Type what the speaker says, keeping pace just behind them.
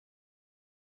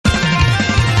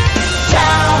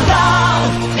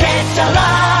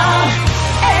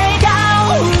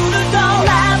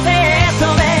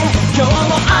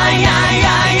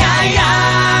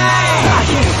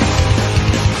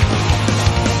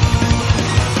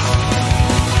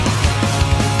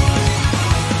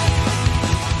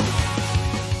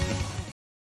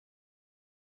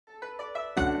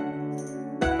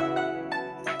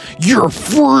You're a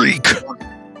freak!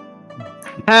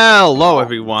 Hello,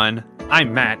 everyone.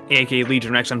 I'm Matt, aka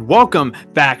Legion Rex, and welcome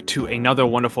back to another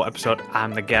wonderful episode.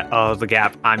 I'm the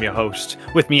G.A.P. I'm your host.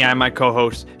 With me, I'm my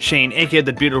co-host Shane, aka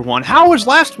the Beautiful One. How was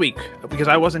last week? Because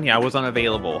I wasn't here. I was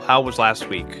unavailable. How was last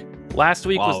week? Last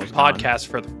week was the podcast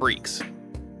for the freaks.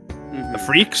 The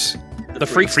freaks? The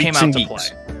freaks came out to play.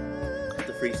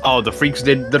 Oh, the freaks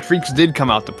did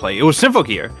come out to play. It was Simple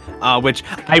Gear, which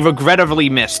I regrettably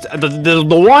missed. The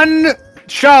one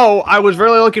show I was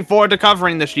really looking forward to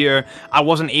covering this year, I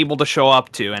wasn't able to show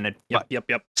up to, and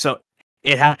Yep. So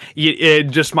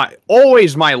it just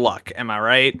always my luck. Am I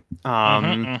right?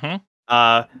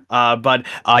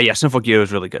 Yeah, Simple Gear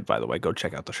was really good, by the way. Go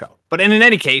check out the show. But in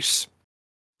any case,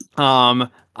 I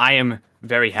am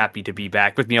very happy to be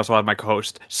back. With me also have my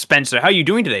co-host Spencer. How are you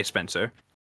doing today, Spencer?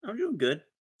 I'm doing good.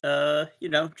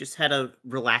 Just had a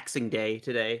relaxing day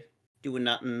today, doing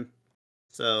nothing.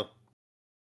 So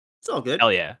it's all good.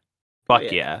 Hell yeah.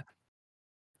 Fuck yeah.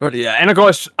 But yeah, and of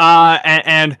course,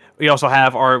 and we also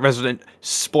have our resident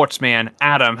sportsman,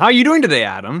 Adam. How are you doing today,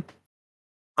 Adam?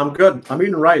 I'm good. I'm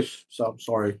eating rice, so I'm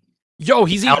sorry. Yo,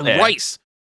 he's eating rice.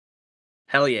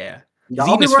 Hell yeah. He's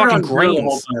eating his fucking grains. The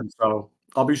whole time, so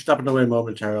I'll be stepping away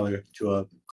momentarily to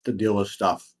deal with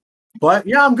stuff. But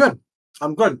yeah, I'm good.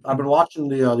 I've been watching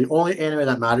the only anime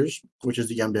that matters, which is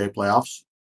the NBA playoffs.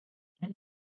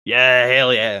 Yeah,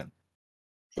 hell yeah.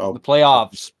 So the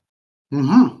playoffs.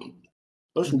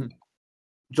 Listen,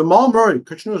 Jamal Murray,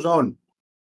 Kitchener's own.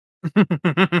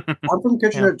 I'm from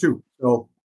Kitchener too, so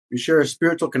we share a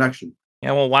spiritual connection.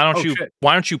 Yeah, well, why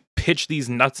don't you pitch these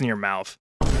nuts in your mouth?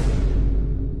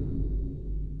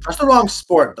 That's the wrong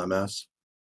sport, dumbass.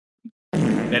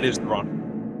 That is wrong.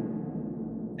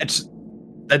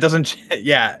 That doesn't.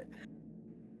 Yeah,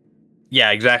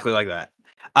 exactly like that.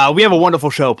 We have a wonderful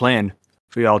show planned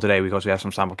for y'all today because we have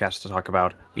some simulcasts to talk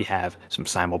about. We have some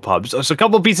simulpubs. So a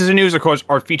couple of pieces of news, of course,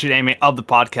 our featured anime of the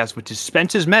podcast, which is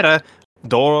Spencer's Meta,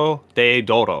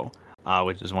 Dorohedoro,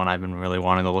 which is one I've been really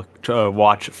wanting to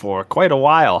watch for quite a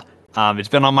while. It's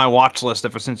been on my watch list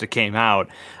ever since it came out.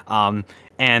 And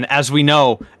as we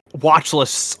know, watch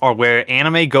lists are where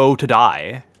anime go to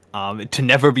die, to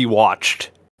never be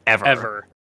watched ever.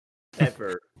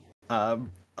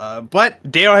 But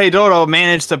Dorohedoro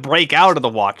managed to break out of the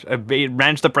watch.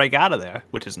 Managed to break out of there,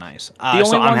 which is nice. The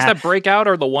only ones that break out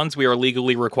are the ones we are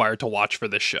legally required to watch for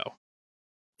this show.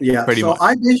 Yeah, pretty much.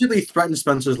 I basically threatened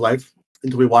Spencer's life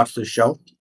until we watched this show.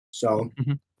 So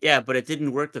yeah, but it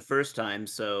didn't work the first time.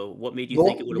 So what made you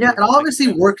think it would? Yeah, it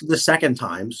obviously worked the second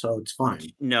time, so it's fine.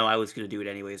 No, I was going to do it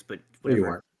anyways, but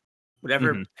whatever.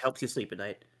 Whatever helps you sleep at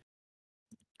night.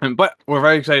 But we're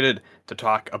very excited to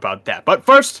talk about that. But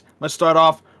first, let's start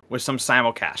off with some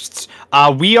simulcasts.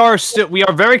 We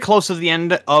are very close to the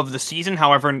end of the season.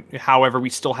 However, we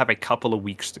still have a couple of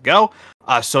weeks to go.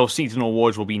 So seasonal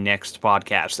awards will be next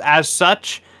podcast. As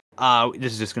such,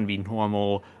 this is just going to be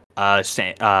normal,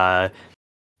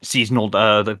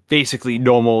 seasonal, basically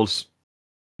normal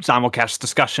simulcast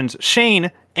discussions. Shane,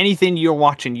 anything you're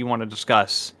watching you want to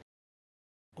discuss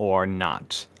or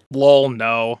not? Lol,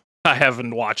 no. I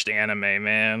haven't watched anime,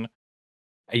 man.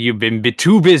 You've been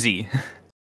too busy.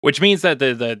 Which means that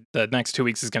the next 2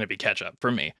 weeks is going to be catch up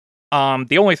for me.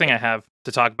 The only thing I have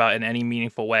to talk about in any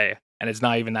meaningful way, and it's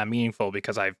not even that meaningful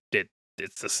because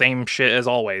it's the same shit as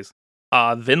always.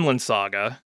 Vinland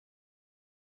Saga.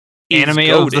 Anime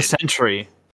of the century.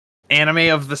 Anime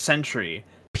of the century.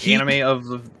 Anime of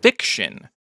the fiction.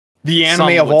 The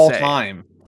anime of all time.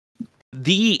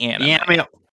 The anime.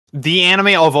 The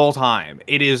anime of all time.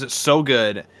 It is so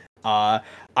good.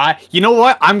 You know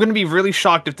what? I'm gonna be really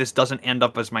shocked if this doesn't end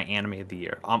up as my anime of the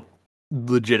year.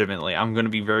 Legitimately, I'm gonna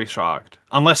be very shocked.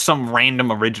 Unless some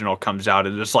random original comes out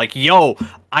and it's like, yo,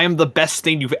 I am the best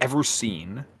thing you've ever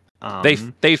seen.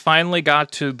 They finally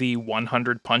got to the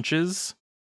 100 punches.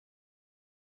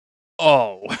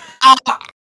 Oh.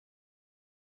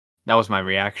 That was my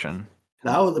reaction.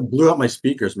 That blew up my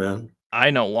speakers, man. I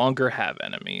no longer have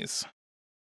enemies.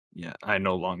 Yeah, I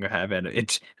no longer have it.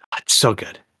 It's so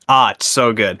good. It's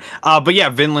so good. But yeah,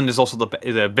 Vinland is also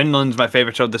Vinland's my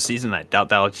favorite show this season. I doubt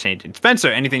that'll change. Spencer,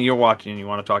 anything you're watching you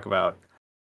want to talk about?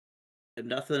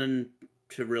 Nothing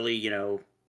to really,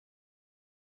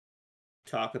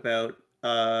 talk about.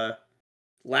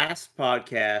 Last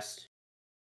podcast,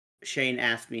 Shane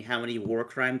asked me how many war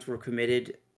crimes were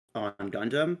committed on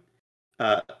Gundam.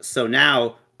 So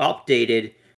now,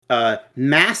 updated,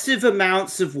 massive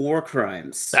amounts of war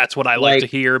crimes. That's what I like to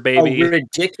hear, baby. A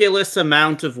ridiculous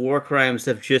amount of war crimes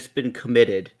have just been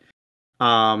committed.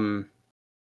 Gundam,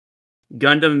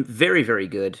 very, very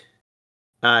good.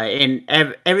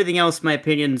 And everything else, my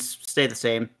opinions stay the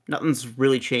same. Nothing's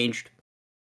really changed.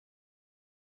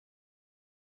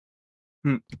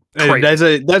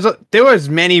 Crazy. There was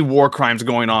many war crimes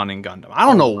going on in Gundam. I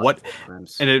don't know what.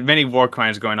 Crimes. And many war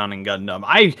crimes going on in Gundam.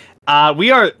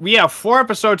 We have 4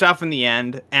 episodes out from the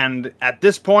end, and at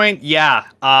this point,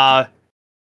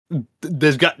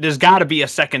 there's got to be a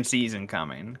second season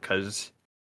coming, because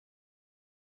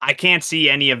I can't see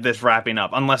any of this wrapping up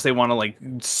unless they want to like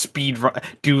speed run,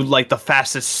 do like the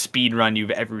fastest speed run you've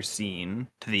ever seen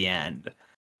to the end.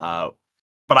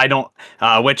 But I don't.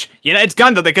 Which, it's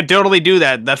Gundam. They could totally do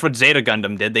that. That's what Zeta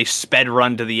Gundam did. They sped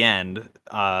run to the end.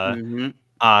 And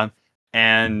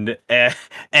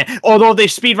although they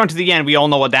speed run to the end, we all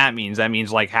know what that means. That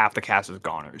means like half the cast is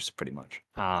goners, pretty much.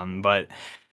 But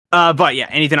yeah.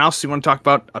 Anything else you want to talk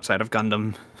about outside of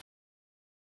Gundam?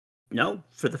 No,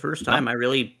 for the first time,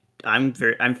 I'm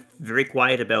very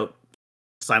quiet about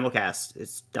simulcast.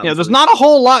 It's done. Yeah, there's not a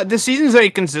whole lot. This season's very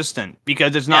consistent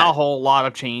because there's not a whole lot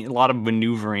of change, a lot of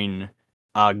maneuvering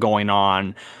going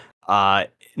on. No,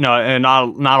 and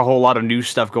not a whole lot of new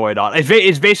stuff going on.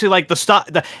 It's basically like the stuff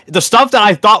that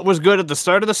I thought was good at the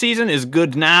start of the season is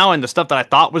good now, and the stuff that I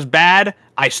thought was bad,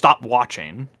 I stopped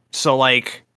watching. So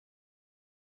like,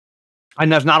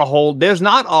 and there's not a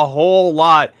whole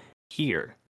lot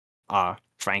here,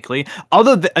 frankly,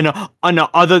 other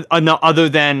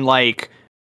than like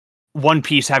One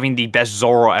Piece having the best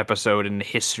Zoro episode in the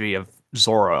history of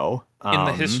Zoro. In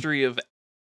the history of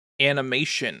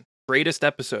animation, greatest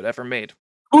episode ever made.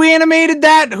 Who animated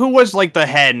that? Who was like the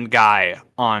head guy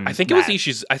on? I think it was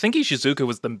Ishizuka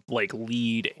was the like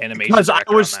lead animation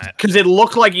because it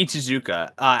looked like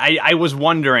Ichizuka. I was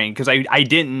wondering because I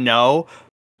didn't know.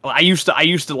 Well, I used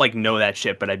to like know that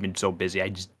shit, but I've been so busy I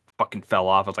just fucking fell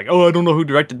off. I was like, oh, I don't know who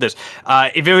directed this.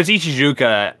 If it was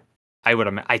Ichizuka,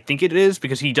 I think it is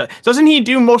because doesn't he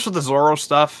do most of the Zoro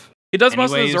stuff? He does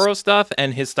most of the Zoro stuff,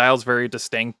 and his style's very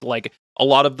distinct. Like a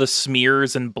lot of the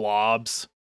smears and blobs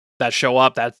that show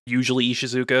up, that's usually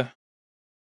Ishizuka.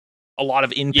 A lot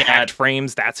of impact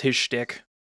frames, that's his shtick.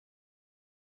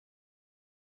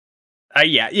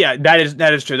 Yeah, that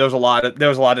is true. There was a lot of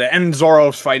that, and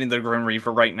Zoro's fighting the Grim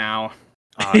Reaper right now.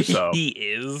 So he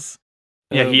is.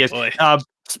 Yeah, he is.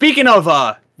 Speaking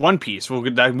of One Piece,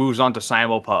 that moves on to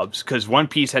simulpubs because One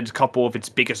Piece had a couple of its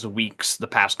biggest weeks the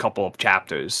past couple of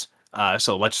chapters.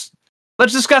 So let's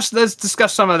discuss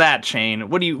some of that, Shane.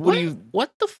 What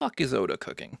the fuck is Oda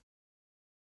cooking?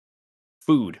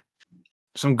 Food.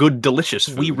 Some good, delicious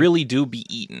food. We really do be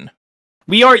eating.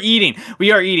 We are eating.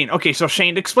 Okay, so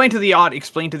Shane, explain to the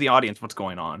audience what's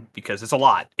going on because it's a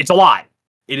lot. It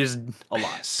is a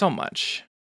lot. So much.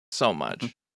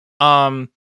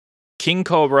 King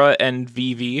Cobra and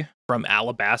Vivi from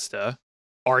Alabasta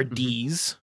are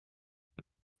D's.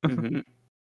 Mm-hmm.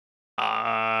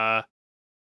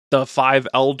 The 5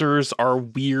 elders are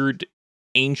weird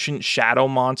ancient shadow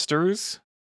monsters.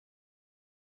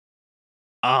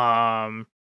 There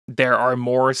are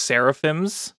more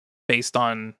seraphims based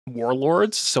on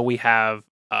warlords. So we have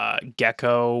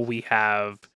Gecko, we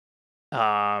have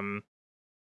I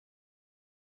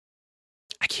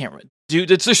can't remember. Dude,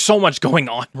 there's so much going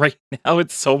on right now.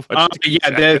 It's so much.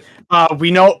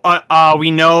 We know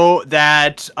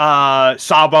that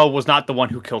Sabo was not the one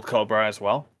who killed Cobra as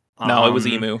well. No, it was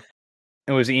Emu.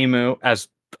 It was Emu, as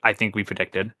I think we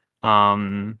predicted.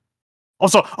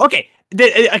 Also, okay,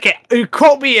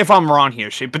 quote me if I'm wrong here,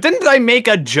 shit. But didn't I make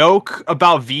a joke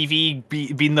about Vivi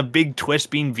being the big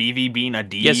twist, being Vivi being a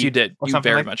D? Yes, you did. You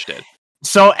very much did.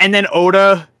 So, and then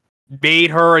Oda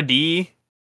made her a D,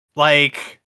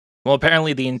 like. Well,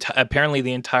 apparently the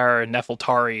entire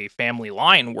Nefeltari family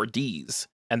line were D's,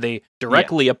 and they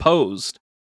directly opposed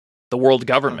the world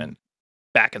government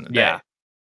back in the day.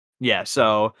 Yeah.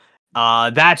 So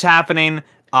that's happening.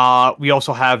 We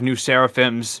also have new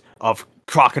seraphims of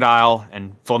Crocodile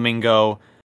and Flamingo,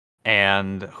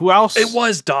 and who else? It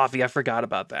was Daffy. I forgot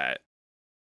about that.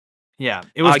 Yeah,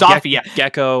 it was Daffy.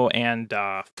 Gecko and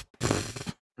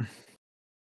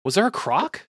was there a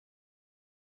croc?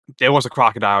 There was a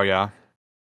crocodile, yeah.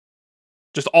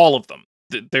 Just all of them.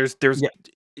 There's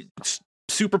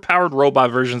super powered robot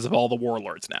versions of all the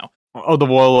warlords now. Oh, the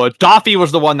warlord. Daffy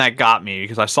was the one that got me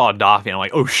because I saw Daffy and I'm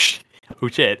like, oh shit.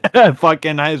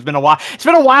 Fucking, it's been a while. It's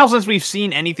been a while since we've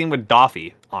seen anything with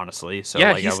Daffy, honestly. So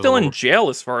yeah, he's still in jail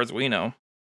as far as we know.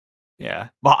 Yeah,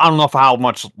 but I don't know for how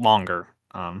much longer.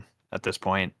 At this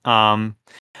point.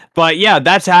 But yeah,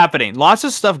 that's happening. Lots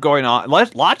of stuff going on.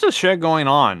 Lots of shit going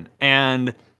on,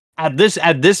 and at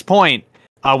this point,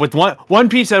 with One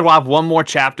Piece said we'll have one more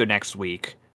chapter next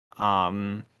week,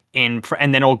 and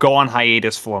then it'll go on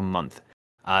hiatus for a month.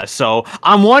 So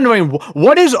I'm wondering,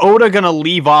 what is Oda gonna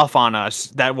leave off on us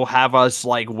that will have us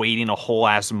like waiting a whole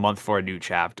ass month for a new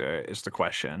chapter? Is the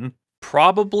question.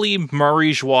 Probably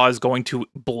Murray Joie is going to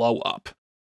blow up.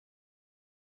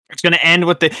 It's gonna end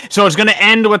with the. So it's gonna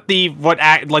end with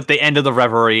like the end of the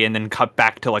reverie, and then cut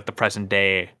back to like the present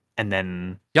day, and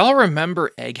then. Y'all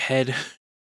remember Egghead?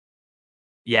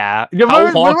 Yeah.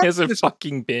 How long has it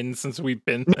fucking been since we've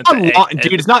been to Egghead?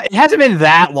 Dude, it's not. It hasn't been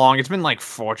that long. It's been like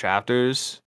 4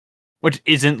 chapters, which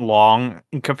isn't long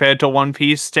compared to One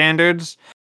Piece standards.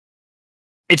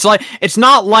 It's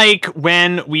not like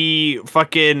when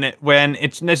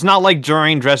it's not like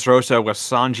during Dressrosa where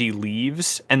Sanji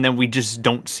leaves and then we just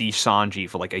don't see Sanji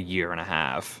for like a year and a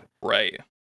half. Right.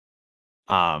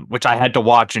 Which I had to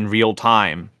watch in real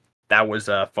time. That was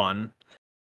fun.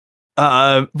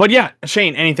 But yeah,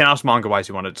 Shane, anything else manga wise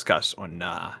you want to discuss or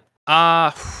nah?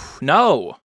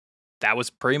 No. That was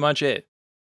pretty much it.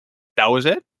 That was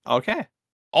it? Okay.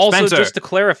 Also, Spencer. just to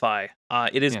clarify,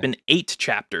 it has been 8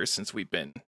 chapters since we've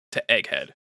been to Egghead.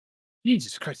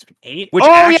 Jesus Christ, it's been 8? Which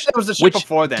that was the shit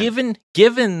before then.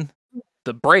 Given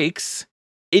the breaks,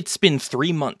 it's been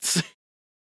 3 months.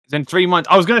 It's been 3 months.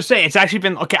 I was gonna say it's actually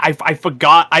been okay. I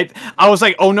forgot. I was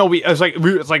like, oh no, we've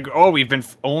been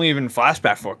only been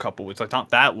flashback for a couple weeks. Like not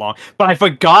that long. But I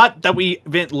forgot that we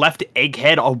left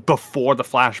Egghead before the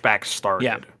flashback started.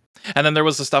 Yeah. And then there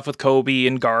was the stuff with Kobe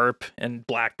and Garp and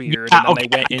Blackbeard, and then they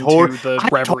went into the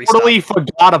reverie stuff. I totally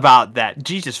forgot about that.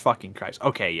 Jesus fucking Christ.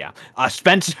 Okay, yeah.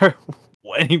 Spencer,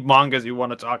 any mangas you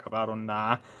want to talk about or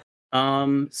nah?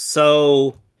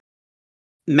 So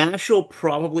Mashal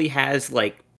probably has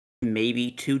like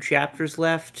maybe 2 chapters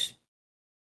left,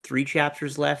 3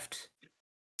 chapters left.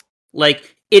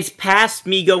 Like it's past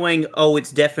me going, oh,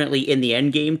 it's definitely in the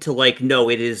end game to like, no,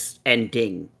 it is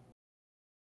ending.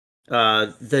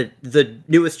 The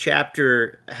newest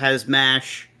chapter has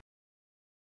Mash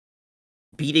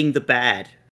beating the bad.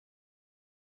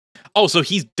 Oh, so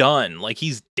he's done. Like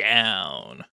he's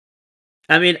down.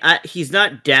 I mean, he's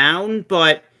not down,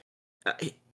 but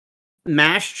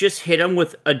Mash just hit him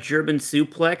with a German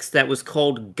suplex that was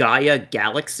called Gaia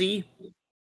Galaxy.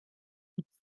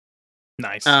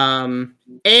 Nice.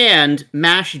 And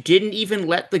Mash didn't even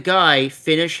let the guy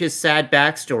finish his sad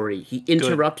backstory. He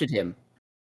interrupted him.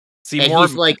 See,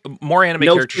 more anime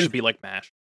characters should be like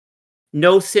Mash.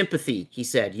 No sympathy, he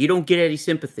said. You don't get any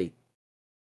sympathy.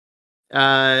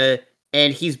 And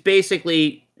he's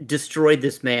basically destroyed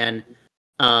this man.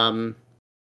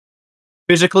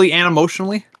 Physically and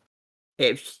emotionally?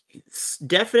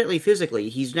 Definitely physically.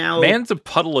 He's now... Man's a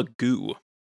puddle of goo.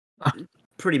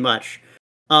 Pretty much.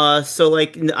 So,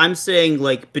 like, I'm saying,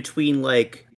 like, between,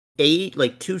 like, 2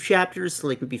 chapters to,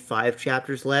 like, maybe 5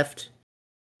 chapters left.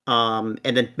 And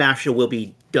then Mashal will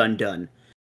be done.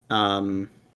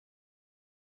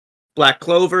 Black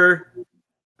Clover,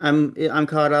 I'm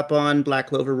caught up on Black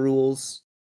Clover rules.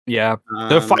 Yeah,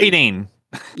 they're fighting.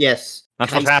 Yes,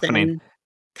 that's what's happening.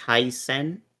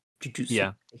 Kaisen.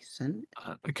 Yeah.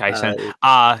 Kaisen.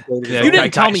 You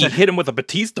didn't tell me you hit him with a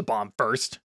Batista bomb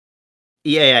first.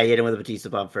 Yeah, I hit him with a Batista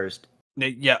bomb first.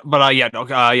 Yeah, but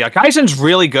Kaisen's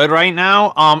really good right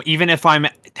now. Even if I'm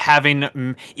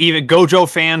having even Gojo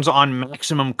fans on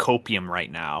maximum copium right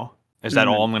now, is that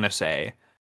all I'm gonna say?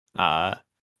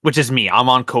 Which is me. I'm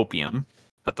on copium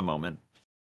at the moment.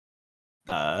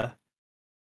 But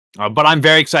I'm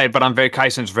very excited. But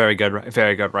Kaisen's very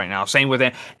good right now. Same with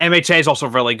it. MHA is also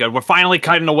really good. We're finally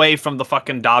cutting away from the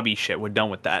fucking Dobby shit. We're done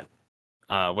with that.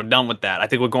 We're done with that. I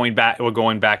think we're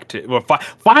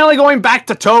finally going back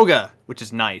to Toga, which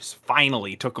is nice.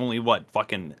 Finally, took only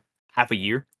fucking half a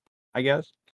year, I guess.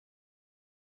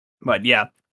 But yeah.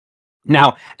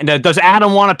 Now, and does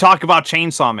Adam want to talk about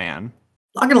Chainsaw Man?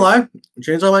 Not gonna lie,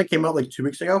 Chainsaw Man came out like 2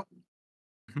 weeks ago.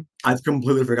 Mm-hmm. I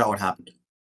completely forgot what happened.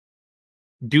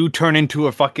 Dude turned into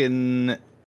a fucking.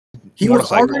 He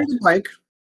was already the bike.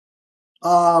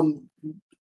 I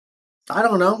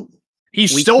don't know.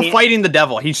 He's still fighting the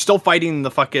devil. He's still fighting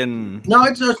the fucking. No,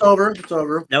 it's over. It's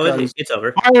over. No, it's over.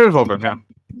 It is over. Yeah.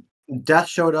 Death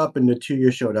showed up and the 2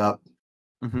 years showed up.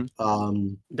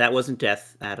 Mm-hmm. That wasn't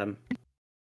Death, Adam.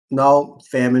 No,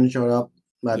 Famine showed up.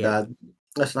 My bad.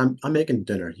 Listen, I'm making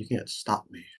dinner. You can't stop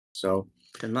me. So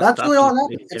that's really all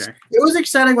that. It was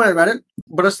exciting when I read it,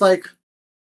 but it's like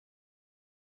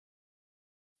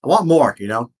I want more, you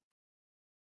know?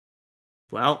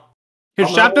 Well,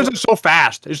 his chapters are so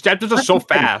fast. This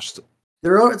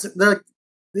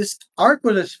arc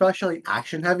was especially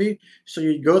action heavy, so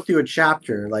you go through a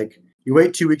chapter, like you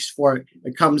wait 2 weeks for it,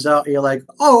 it comes out, and you're like,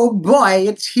 oh boy,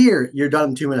 it's here. You're done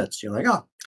in 2 minutes. You're like, oh,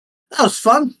 that was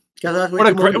fun. What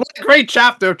a great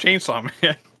chapter of Chainsaw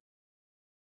Man.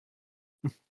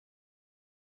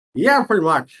 Yeah, pretty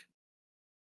much.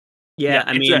 Yeah,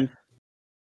 I it's mean,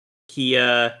 he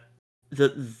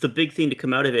the big thing to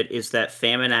come out of it is that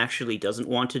famine actually doesn't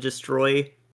want to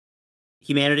destroy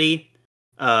humanity,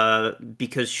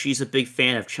 because she's a big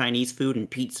fan of Chinese food and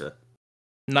pizza.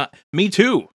 Not me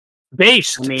too.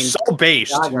 based, I mean, so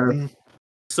based. Yeah, I got it.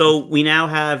 So we now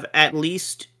have at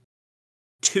least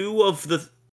 2 of the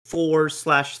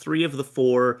 4/3 of the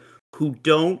 4 who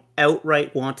don't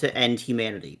outright want to end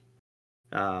humanity.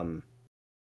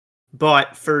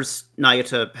 But first,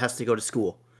 Nayata has to go to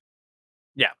school.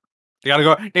 They gotta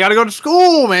go. They gotta go to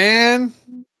school, man.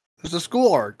 There's the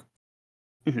school arc.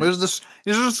 Mhm. Where's this?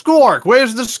 There's the school arc.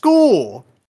 Where's the school?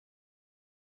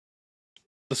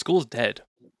 The school's dead.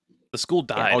 The school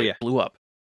died. Oh, It yeah. blew up.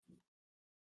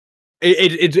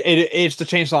 It's the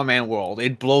Chainsaw Man world.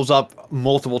 It blows up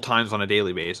multiple times on a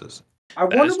daily basis. I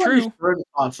That wonder is what true. the story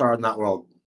thoughts are in that world.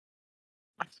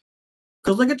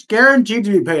 Because, like, it's guaranteed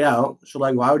to be paid out. So,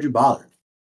 like, why would you bother?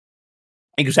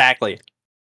 Exactly.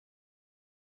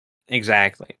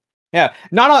 Yeah.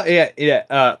 Not all. Yeah.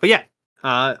 But yeah.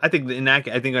 I think in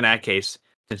that case,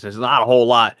 since there's not a whole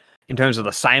lot in terms of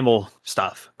the simul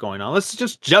stuff going on, let's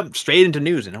just jump straight into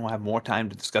news, and then we'll have more time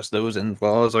to discuss those as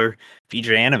well as our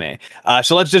featured anime.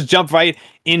 So let's just jump right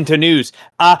into news.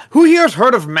 Who here has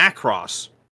heard of Macross?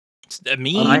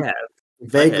 Me? I have.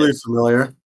 Vaguely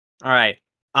familiar. All right.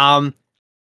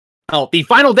 The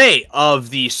final day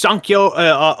of the Sankyo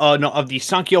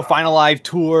Final Live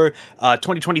Tour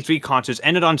 2023 concerts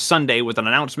ended on Sunday with an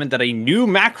announcement that a new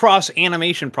Macross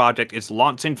animation project is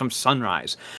launching from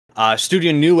Sunrise.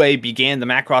 Studio Nue began the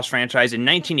Macross franchise in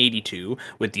 1982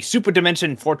 with the Super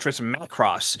Dimension Fortress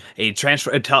Macross, a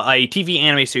TV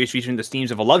anime series featuring the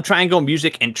themes of a love triangle,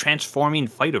 music, and transforming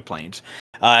fighter planes.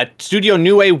 Studio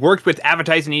Nue worked with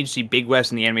advertising agency Big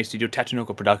West and the anime studio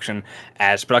Tatsunoko Production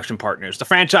as production partners. The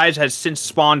franchise has since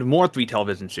spawned more 3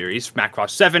 television series, Macross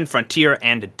 7, Frontier,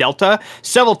 and Delta,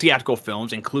 several theatrical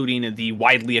films, including the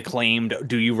widely acclaimed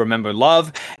Do You Remember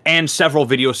Love, and several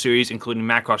video series, including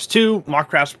Macross 2,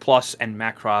 Macross Plus, and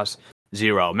Macross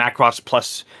 0. Macross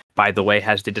Plus, by the way,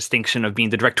 has the distinction of being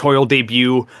the directorial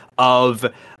debut of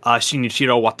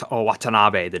Shinichiro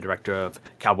Watanabe, the director of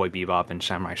Cowboy Bebop and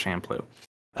Samurai Champloo.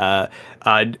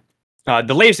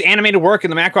 The latest animated work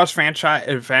in the Macross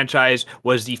franchise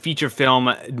was the feature film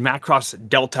Macross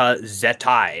Delta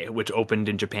Zetai, which opened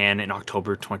in Japan in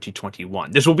October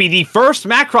 2021. This will be the first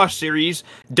Macross series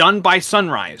done by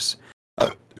Sunrise,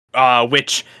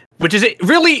 which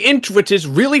is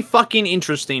really fucking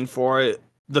interesting for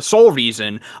the sole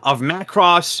reason of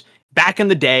Macross back in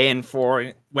the day and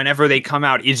for whenever they come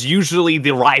out is usually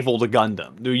the rival to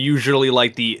Gundam. They're usually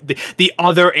like the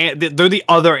other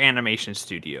animation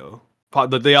studio,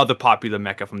 the other popular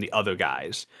mecha from the other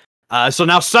guys. So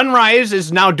now Sunrise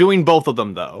is now doing both of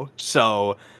them though.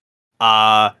 So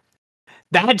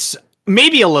that's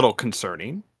maybe a little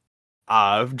concerning.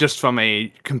 Just from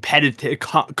a competitive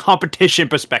competition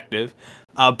perspective,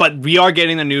 but we are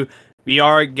getting a new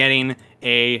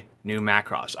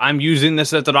Macross. I'm using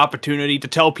this as an opportunity to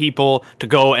tell people to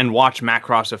go and watch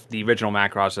Macross, the original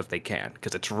Macross, if they can,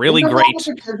 because it's really great.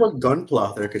 What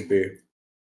Gunpla there could be.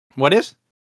 What is?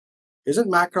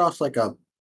 Isn't Macross like a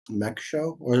mech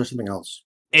show, or is there something else?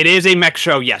 It is a mech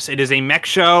show. Yes, it is a mech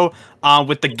show.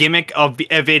 With the gimmick of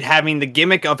it having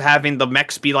the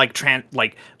mechs be like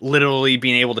literally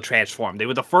being able to transform. They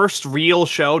were the first real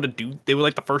show to do. They were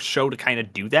like the first show to kind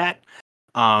of do that.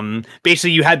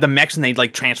 Basically, you had the mechs and they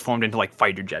like transformed into like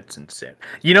fighter jets and shit.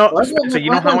 So you know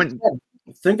how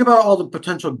think about all the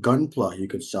potential Gunpla you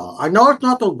could sell. I know it's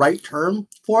not the right term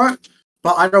for it,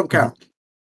 but I don't care.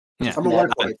 Yeah, I'm a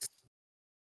word for it.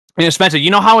 And Spencer, you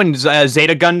know how in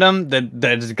Zeta Gundam, the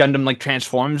Gundam like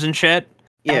transforms and shit?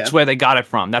 That's where they got it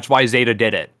from. That's why Zeta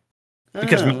did it.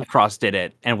 Because Macross did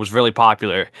it and it was really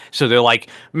popular. So they're like,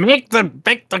 make the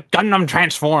Gundam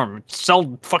transform,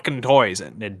 sell fucking toys,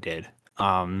 and it did.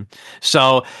 That's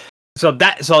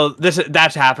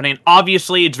happening.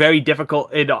 Obviously, it's very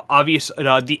difficult.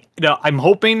 I'm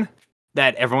hoping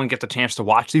that everyone gets a chance to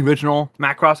watch the original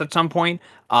Macross at some point,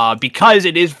 because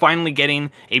it is finally getting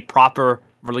a proper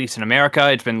release in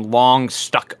America. It's been long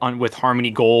stuck on with Harmony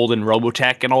Gold and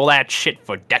Robotech and all that shit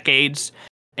for decades.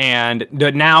 And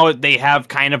now they have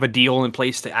kind of a deal in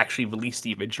place to actually release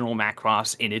the original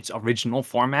Macross in its original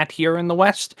format here in the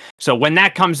West. So when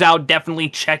that comes out, definitely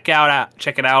check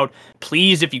it out.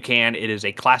 Please, if you can. It is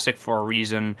a classic for a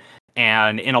reason,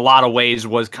 and in a lot of ways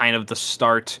was kind of the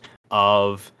start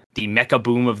of the mecha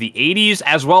boom of the 80s,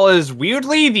 as well as,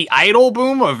 weirdly, the idol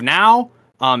boom of now.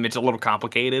 It's a little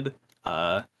complicated.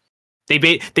 They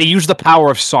use the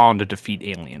power of song to defeat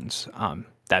aliens.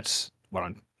 That's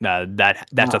what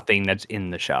that's a thing that's in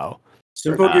the show.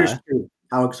 Simple Gears 2.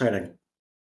 How exciting!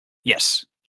 Yes.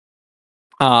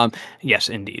 Yes,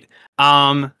 indeed.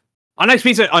 Our next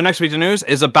piece of news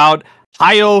is about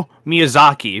Hayao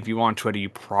Miyazaki. If you were on Twitter, you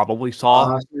probably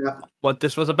saw what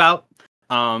this was about.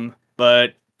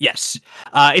 But yes,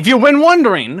 if you've been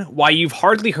wondering why you've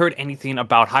hardly heard anything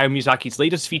about Hayao Miyazaki's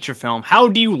latest feature film, How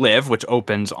Do You Live, which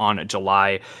opens on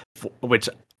July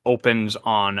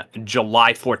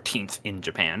 14th in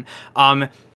Japan.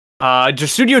 The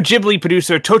Studio Ghibli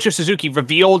producer Tocho Suzuki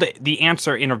revealed the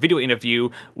answer in a video interview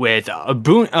with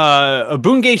Bunge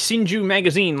Shinju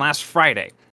magazine last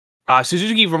Friday.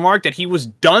 Suzuki remarked that he was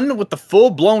done with the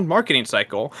full-blown marketing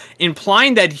cycle,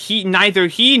 implying that neither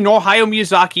he nor Hayao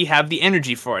Miyazaki have the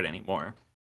energy for it anymore.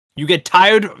 You get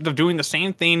tired of doing the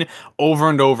same thing over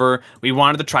and over. We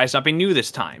wanted to try something new this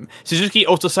time. Suzuki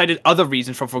also cited other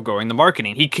reasons for foregoing the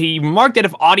marketing. He remarked that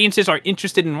if audiences are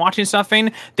interested in watching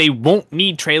something, they won't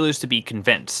need trailers to be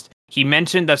convinced. He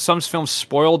mentioned that some films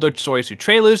spoil their stories through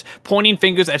trailers, pointing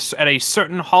fingers at a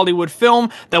certain Hollywood film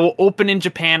that will open in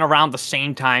Japan around the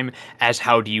same time as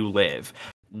How Do You Live,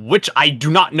 which I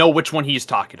do not know which one he is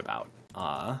talking about,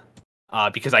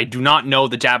 because I do not know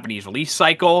the Japanese release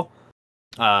cycle.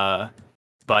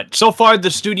 But so far,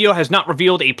 the studio has not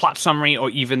revealed a plot summary or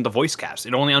even the voice cast.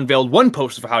 It only unveiled one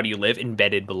poster for How Do You Live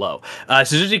embedded below.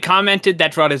 Suzuki commented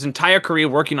that throughout his entire career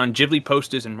working on Ghibli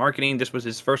posters and marketing, this was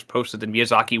his first poster that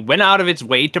Miyazaki went out of its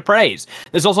way to praise.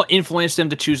 This also influenced him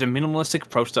to choose a minimalistic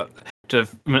poster to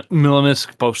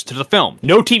the film.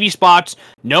 No TV spots,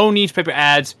 no newspaper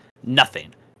ads,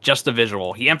 nothing. Just the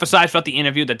visual. He emphasized throughout the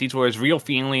interview that these were his real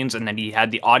feelings and that he had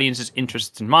the audience's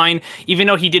interests in mind, even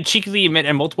though he did cheekily admit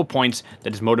at multiple points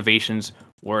that his motivations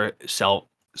were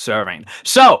self-serving.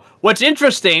 So, what's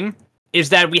interesting is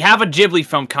that we have a Ghibli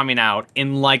film coming out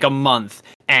in like a month,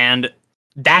 and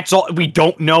that's all. We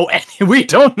don't know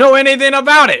anything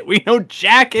about it. We know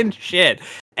jack and shit.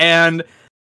 And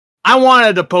I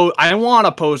want to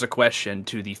pose a question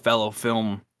to the fellow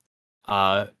film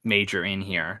major in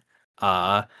here.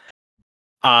 Do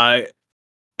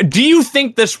you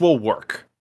think this will work?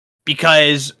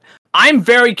 Because I'm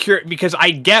very curious, because I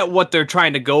get what they're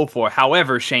trying to go for.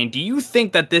 However, Shane, do you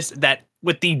think that that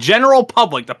with the general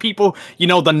public, the people,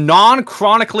 the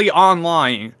non-chronically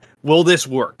online, will this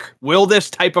work? Will this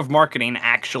type of marketing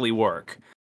actually work?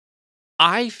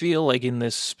 I feel like in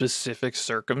this specific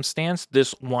circumstance,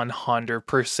 this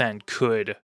 100%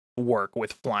 could work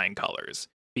with flying colors,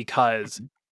 because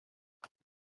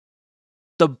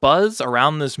the buzz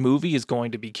around this movie is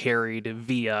going to be carried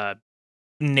via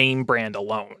name brand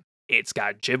alone. It's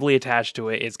got Ghibli attached to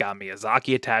it. It's got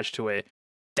Miyazaki attached to it.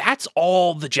 That's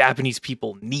all the Japanese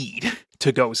people need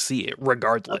to go see it,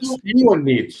 regardless. That's what anyone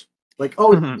needs. Like,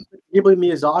 Ghibli,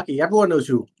 Miyazaki. Everyone knows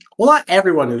who. Well, not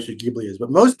everyone knows who Ghibli is, but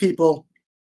most people,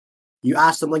 you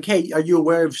ask them, like, hey, are you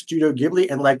aware of Studio Ghibli?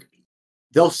 And, like,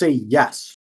 they'll say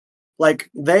yes.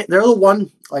 Like, they're the one,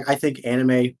 like, I think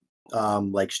anime,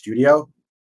 studio.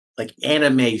 Like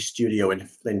anime studio in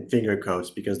finger quotes,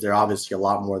 because they're obviously a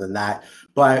lot more than that.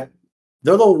 But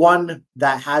they're the one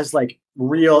that has like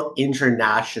real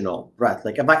international breadth.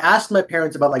 Like if I asked my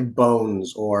parents about like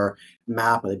Bones or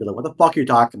Mappa, they'd be like, "What the fuck are you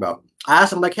talking about?" I asked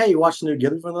them like, "Hey, you watched the new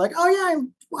Ghibli film?" They're like, "Oh yeah, I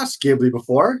watched Ghibli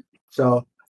before." So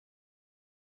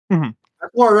that's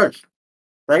more rich.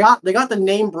 They got the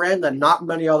name brand that not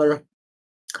many other.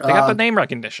 They got the name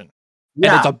recognition.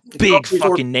 Yeah, and it's a big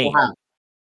fucking name.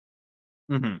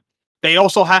 They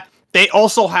also have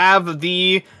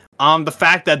the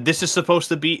fact that this is supposed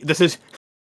to be this is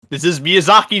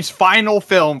Miyazaki's final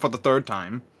film for the third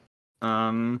time.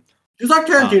 It's like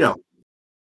Tarantino.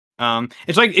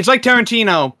 It's like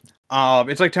Tarantino.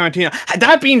 It's like Tarantino.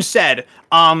 That being said,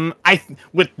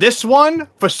 with this one,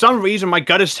 for some reason, my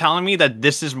gut is telling me that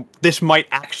this is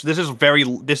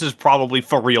probably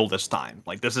for real this time.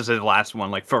 Like this is his last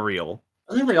one, like for real.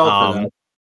 I think they all for that.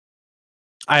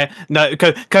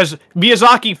 Because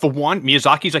Miyazaki, for one, he's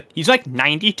like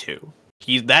 92.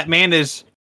 That man is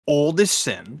old as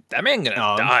sin. That man gonna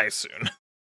die soon.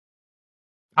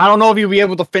 I don't know if he'll be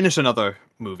able to finish another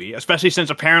movie, especially since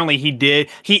apparently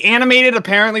he animated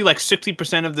apparently like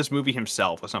 60% of this movie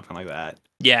himself or something like that.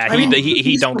 Yeah,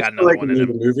 he don't got another one in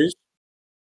him. Movies.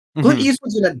 Clint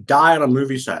Eastwood's gonna die on a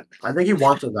movie set. I think he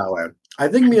wants it that way. I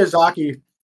think Miyazaki,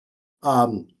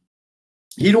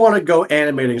 he'd want to go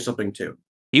animating something too.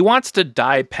 He wants to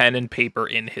die pen and paper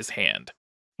in his hand.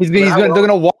 They're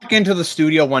gonna walk into the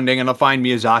studio one day and they'll find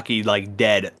Miyazaki like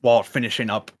dead while finishing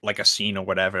up like a scene or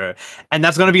whatever, and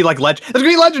that's gonna be like that's gonna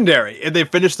be legendary. If they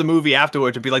finish the movie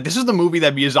afterwards, it'd be like, this is the movie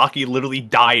that Miyazaki literally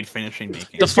died finishing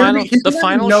making. The final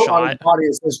shot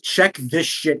is check this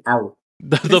shit out.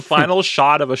 The final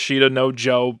shot of Ashita no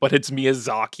Joe, but it's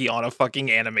Miyazaki on a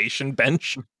fucking animation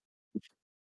bench.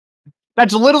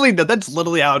 That's literally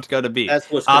how it's gonna be. That's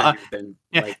what's gonna happen.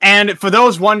 Yeah. And for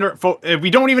those we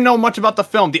don't even know much about the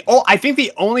film. I think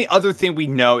the only other thing we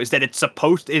know is that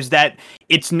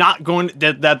it's not going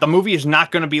that the movie is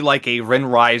not going to be like a Rin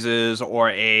Rises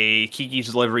or a Kiki's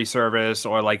Delivery Service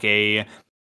or like a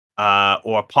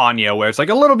or Ponyo, where it's like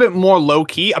a little bit more low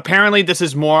key. Apparently, this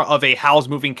is more of a Howl's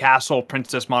Moving Castle,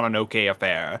 Princess Mononoke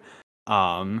affair.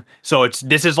 So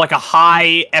this is like a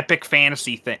high epic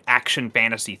fantasy thing, action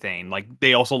fantasy thing. Like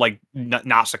they also like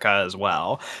Nausicaa as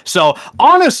well. So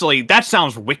honestly, that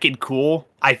sounds wicked cool.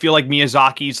 I feel like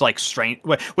Miyazaki's like strength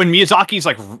when Miyazaki's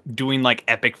like doing like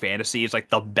epic fantasy is like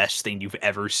the best thing you've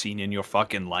ever seen in your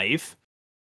fucking life.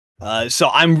 So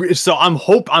I'm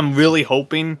really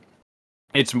hoping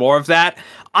it's more of that.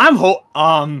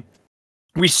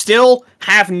 We still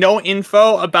have no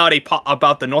info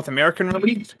about the North American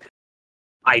release.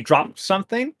 I dropped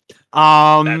something.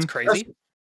 That's crazy.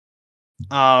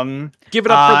 Give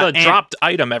it up for the dropped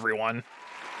item, everyone.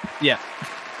 Yeah.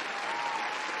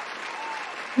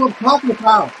 What talking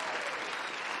about?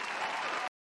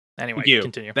 Anyway,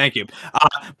 continue. Thank you.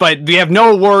 But we have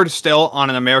no word still on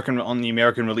the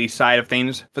American release side of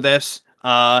things for this.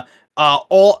 If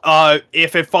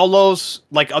it follows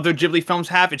like other Ghibli films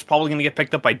have, it's probably going to get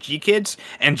picked up by G-Kids,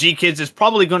 and G-Kids is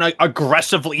probably going to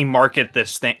aggressively market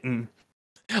this thing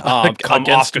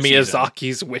against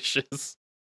Miyazaki's wishes.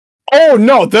 Oh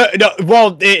no!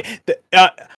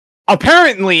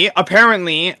 Apparently,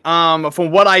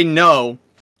 from what I know,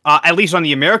 at least on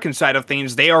the American side of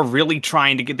things, they are really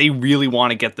trying to they really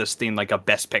want to get this thing like a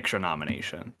Best Picture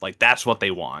nomination. Like that's what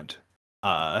they want.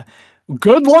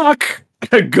 Good luck.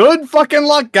 Good fucking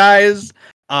luck, guys.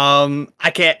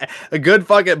 I can't.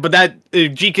 But that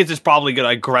G-Kids is probably gonna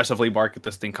aggressively market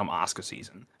this thing come Oscar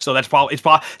season. So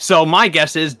So my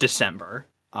guess is December.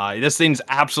 This thing's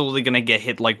absolutely gonna get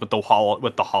hit like with the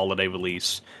holiday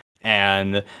release,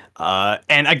 and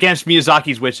against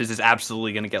Miyazaki's wishes is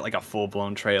absolutely gonna get like a full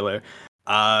blown trailer.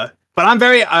 But I'm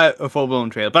very a full blown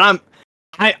trailer. But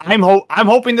I'm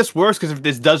hoping this works, because if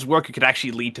this does work, it could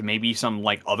actually lead to maybe some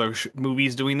like other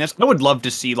movies doing this. I would love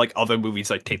to see like other movies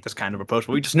like take this kind of approach,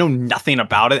 but we just know nothing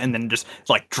about it, and then just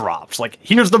like drops. Like,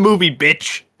 here's the movie,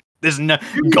 bitch.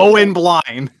 Go in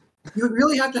blind. You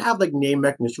really have to have like name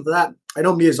recognition for that. I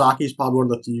know Miyazaki is probably one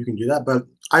of the few you can do that, but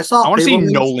I want to see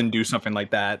Nolan do something like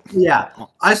that. Yeah,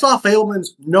 I saw Fabelmans.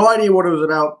 No idea what it was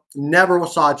about. Never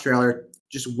saw a trailer.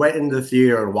 Just went into the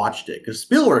theater and watched it because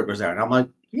Spielberg was there, and I'm like,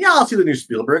 yeah, I'll see the new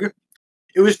Spielberg.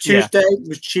 It was Tuesday. Yeah. It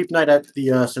was cheap night at the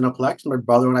Cineplex. My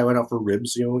brother and I went out for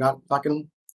ribs. We got fucking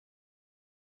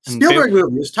Spielberg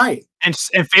movie. It was tight. And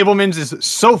Fabelmans is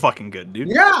so fucking good, dude.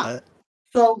 Yeah.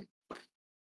 So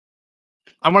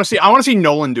I want to see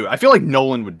Nolan do it. I feel like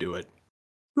Nolan would do it.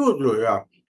 He would do it, yeah.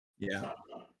 Yeah.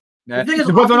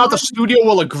 Whether or not the studio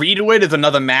will agree to it is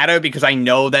another matter, because I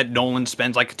know that Nolan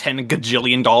spends like $10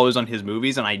 gajillion on his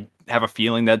movies, and I have a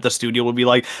feeling that the studio will be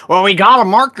like, well, we gotta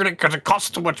market it because it costs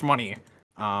too much money.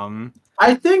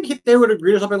 I think they would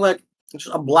agree to something like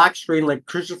just a black screen, like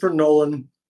Christopher Nolan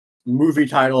movie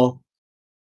title,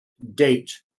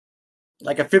 date,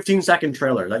 like a 15-second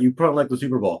trailer that you put on like the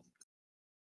Super Bowl.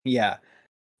 Yeah.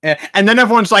 And then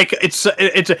everyone's like,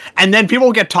 and then people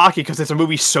will get talky because it's a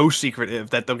movie so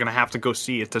secretive that they're gonna have to go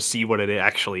see it to see what it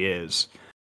actually is.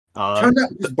 Turns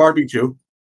out it's Barbie 2.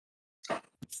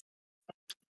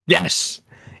 Yes.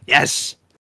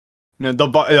 No,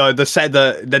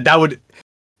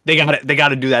 they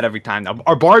gotta do that every time now.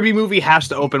 Our Barbie movie has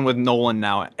to open with Nolan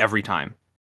now every time.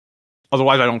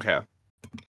 Otherwise, I don't care.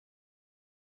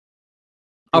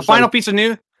 Our final piece of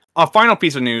news.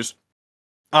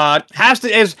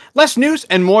 Is less news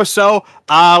and more so.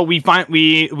 We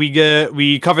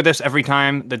cover this every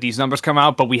time that these numbers come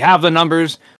out, but we have the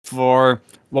numbers for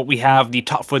what we have the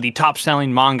top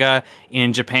selling manga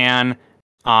in Japan,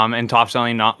 and top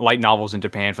selling light novels in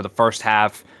Japan for the first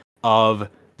half of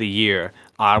the year.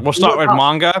 We'll start with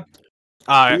manga.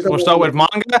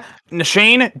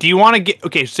 Shane, do you want to get?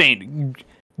 Okay, Shane,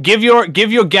 give your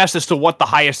guess as to what the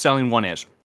highest selling one is.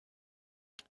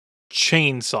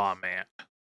 Chainsaw Man.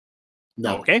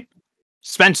 No. Okay.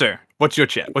 Spencer, what's your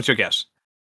guess?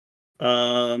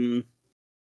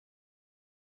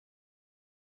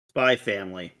 Spy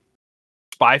Family.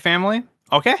 Spy Family?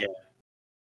 Okay. Yeah.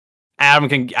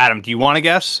 Adam, do you want to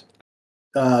guess?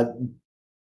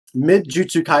 Mid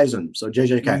Jutsu Kaisen, so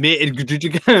JJK. Mid-Jutsu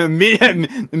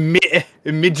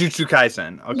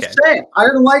Kaisen. Okay. Just say it. I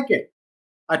didn't like it.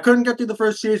 I couldn't get through the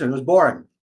first season. It was boring.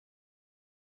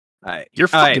 All right. You're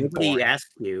fucking Nobody boring.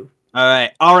 asked you.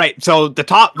 All right. So the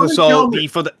top. Don't So tell the me.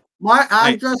 for the My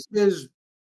address is.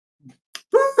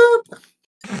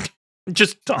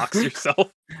 Just dox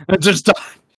yourself. just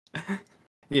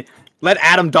yeah, let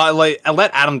Adam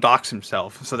dox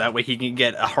himself so that way he can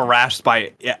get harassed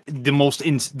by the most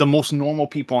normal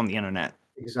people on the internet.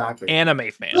 Exactly.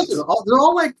 Anime fans. Listen, they're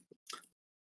all like,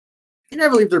 you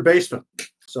never leave their basement.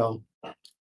 So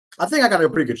I think I got a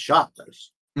pretty good shot at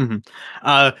this.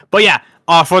 But yeah,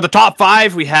 for the top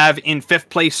 5, we have in 5th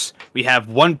place, we have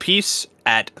One Piece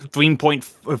at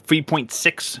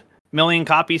 3.6 million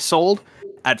copies sold.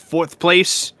 At 4th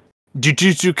place,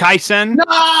 Jujutsu Kaisen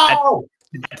No!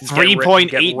 at Get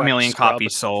 3.8 wrecked, million scrub.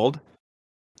 copies sold.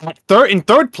 In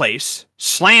third place,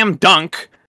 Slam Dunk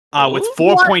with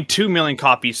 4.2 million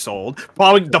copies sold.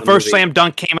 Probably the first movie. Slam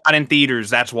Dunk came out in theaters.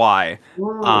 That's why.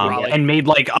 Probably. And made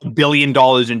like $1 billion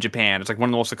in Japan. It's like one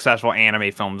of the most successful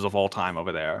anime films of all time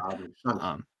over there.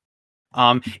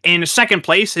 In second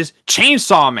place is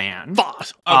Chainsaw Man.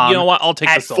 You know what? I'll take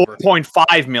at the silver.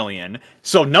 4.5 million.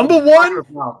 So number one,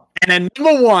 and then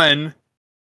number one,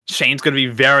 Shane's gonna be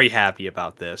very happy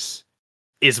about this.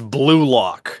 Is Blue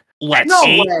Lock. Let's No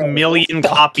 8 way. million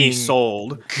copies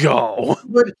sold. Go.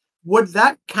 Would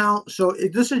that count? So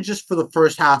this is just for the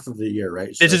first half of the year,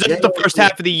 right? So This is just the first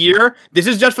half of the year.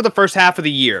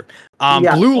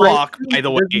 Yeah, Blue like, Lock, by the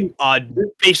way,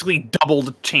 there's- basically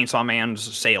doubled Chainsaw Man's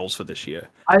sales for this year.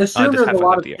 I assume this there's half a of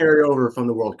lot of the year. carryover from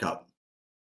the World Cup.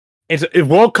 It's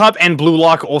World Cup and Blue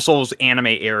Lock also's anime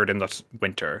aired in the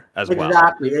winter as well.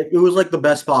 Exactly. It was like the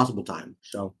best possible time.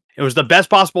 So It was the best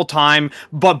possible time,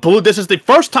 but this is the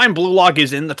first time Blue Lock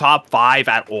is in the top 5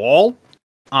 at all.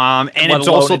 And Let it's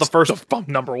alone also the first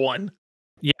number one.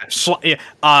 Yeah, some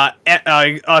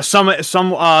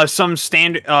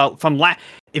standard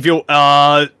if you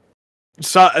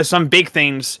some big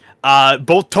things.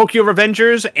 Both Tokyo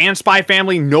Revengers and Spy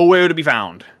Family nowhere to be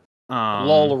found.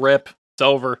 Lol, rip. It's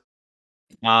over.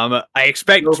 I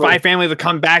expect Spy Family to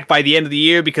come back by the end of the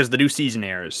year because the new season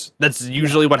airs. That's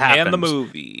usually what happens. And the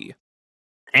movie.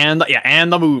 And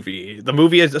the movie. The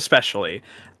movie is especially.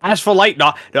 As for light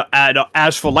novels,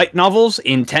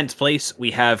 in 10th place we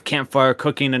have Campfire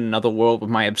Cooking in Another World with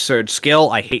My Absurd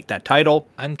Skill. I hate that title.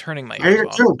 I'm turning my I hear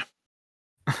ears it off.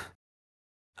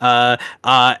 too.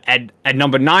 At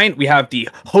number 9 we have the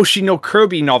Hoshino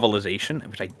Kirby novelization,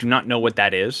 which I do not know what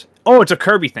that is. Oh, it's a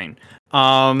Kirby thing.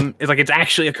 It's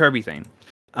actually a Kirby thing.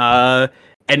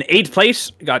 In 8th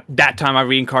place, we got That Time I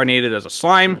Reincarnated as a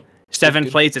Slime. 7th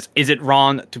place is it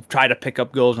wrong to try to pick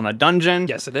up girls in a dungeon?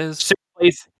 Yes, it is. 6th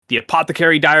place, The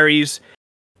Apothecary Diaries.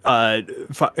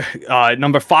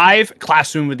 Number 5,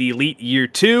 Classroom with the Elite Year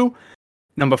 2.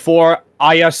 Number 4,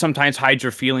 Aya Sometimes Hides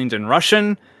Her Feelings in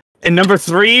Russian. And number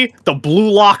 3, the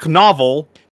Blue Lock novel.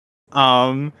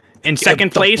 In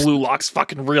second place, Blue Lock's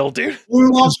fucking real, dude. Blue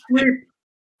Lock Creep.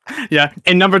 yeah.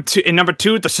 And number two,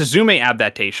 the Suzume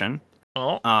adaptation.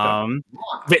 Oh,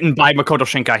 Written by Makoto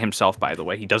Shinkai himself, by the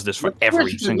way. He does this for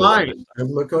every single one.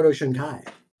 Makoto Shinkai.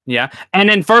 Yeah. And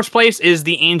in first place is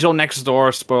The Angel Next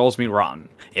Door Spoils Me Rotten.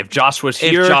 If Josh was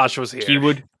here,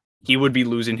 he would be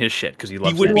losing his shit because he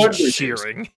loves would be anime.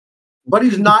 cheering. But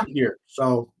he's not here,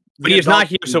 so. But he is not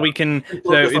here, so we can.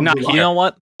 Not You here. know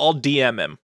what? I'll DM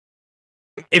him.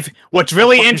 What's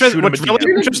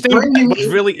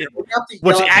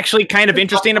actually kind of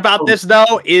interesting about this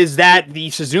though is that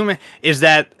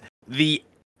the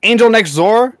Angel Next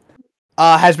Door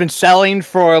has been selling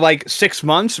for like 6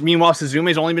 months. Meanwhile,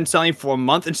 Suzume's only been selling for a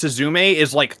month, and Suzume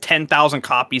is like 10,000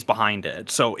 copies behind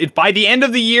it. So by the end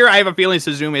of the year, I have a feeling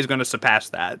Suzume is going to surpass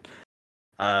that.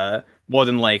 More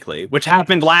than likely, which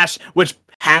happened last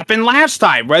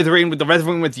time. Weathering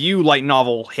with You light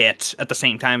novel hit at the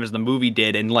same time as the movie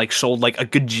did, and like sold like a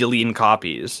gajillion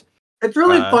copies. It's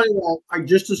really funny that I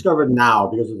just discovered now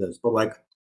because of this, but like,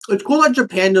 it's cool that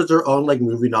Japan does their own like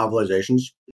movie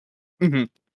novelizations. Mm-hmm.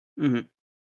 Mm-hmm.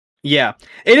 Yeah,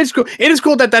 it is cool. It is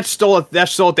cool that that's still a thing.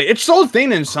 It's still a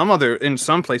thing in some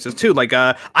places too. Like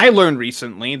I learned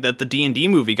recently that the D&D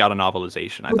movie got a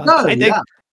novelization. I think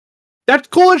that's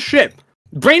cool as shit.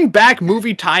 Bring back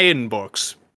movie tie-in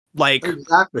books, like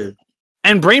exactly,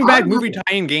 and bring back movie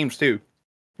tie-in games too.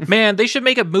 Man, they should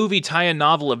make a movie tie-in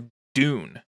novel of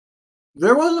Dune.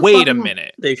 There was Wait a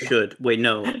minute. They should. Wait,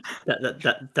 no.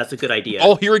 That's a good idea.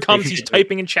 Oh, here he comes. He's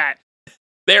typing in chat.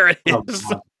 There it is.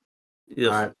 All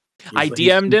right. I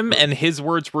DM'd him, and his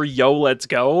words were, "Yo, let's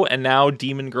go," and now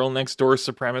Demon Girl Next Door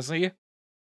supremacy.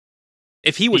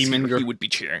 If he was here, he would be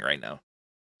cheering right now.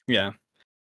 Yeah.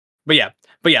 But yeah.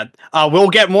 We'll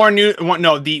get more new.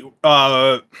 No, the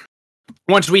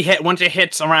once it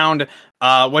hits around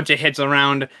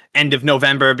end of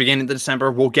November, beginning of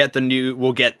December, we'll get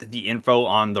the info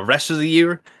on the rest of the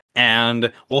year,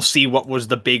 and we'll see what was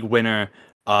the big winner.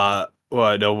 What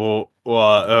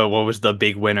was the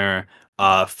big winner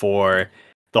for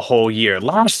the whole year?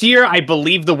 Last year, I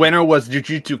believe the winner was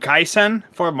Jujutsu Kaisen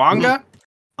for manga.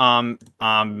 I'm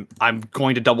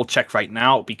going to double check right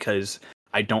now because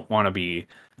I don't want to be.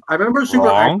 I remember Super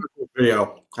Agriculture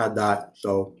video had that.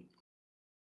 So.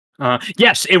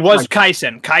 Yes, it was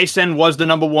Kaisen. Kaisen was the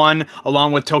number one,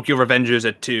 along with Tokyo Revengers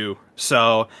at 2.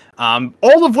 So,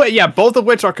 both of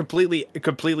which are completely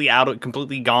gone.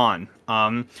 Completely gone.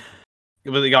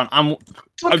 I'm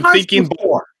thinking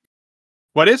 4.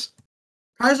 What is?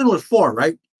 Kaisen was 4,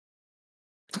 right?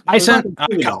 Kaisen.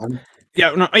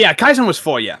 Kaisen was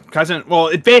 4. Yeah, Kaisen. Well,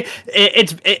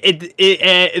 it's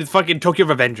fucking Tokyo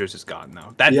Revengers is gone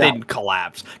though. That thing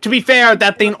collapsed. To be fair,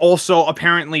 that thing also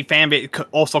apparently fanbase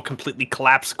also completely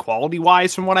collapsed quality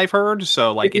wise, from what I've heard.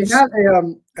 So like, it had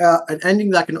an ending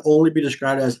that can only be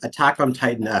described as Attack on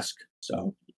Titan-esque.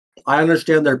 So I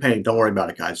understand their pain. Don't worry about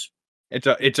it, guys. It's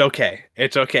okay.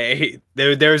 It's okay.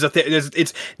 There's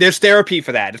therapy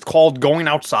for that. It's called going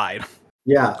outside.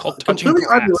 Yeah, completely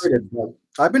unrelated.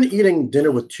 I've been eating dinner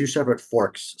with 2 separate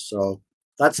forks, so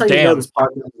that's how you know this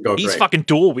podcast can go He's great. fucking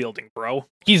dual wielding, bro.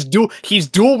 He's dual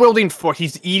wielding fork.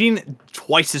 He's eating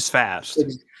twice as fast.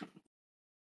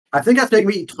 I think that's making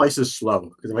me eat twice as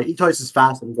slow, because if I eat twice as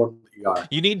fast, I'm going to the ER.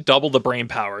 You need double the brain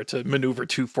power to maneuver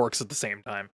 2 forks at the same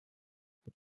time.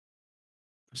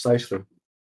 Precisely.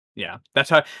 Yeah, that's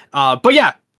how. But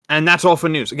yeah, and that's all for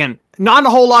news. Again, not a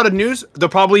whole lot of news. They'll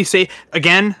probably say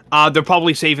they're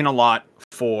probably saving a lot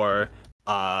for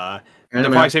Anime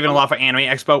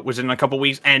Expo, which is in a couple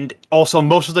weeks, and also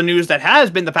most of the news that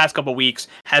has been the past couple weeks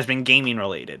has been gaming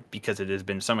related, because it has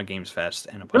been Summer Games Fest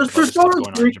and a bunch of other stuff going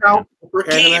on in Japan.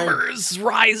 Gamers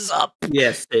rise up.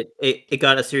 Yes, it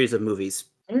got a series of movies.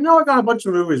 I know I got a bunch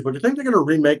of movies, but do you think they're going to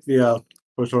remake the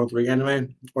Persona 3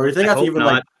 anime? Or do you think that's even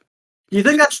not. You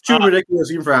think that's too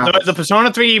ridiculous even for Atlas? The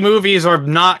Persona 3 movies are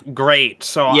not great,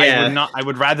 so I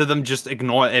would rather them just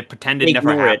ignore it, pretend it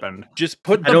never happened. Just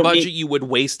put the budget you would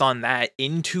waste on that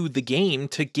into the game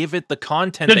to give it the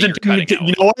content that you're cutting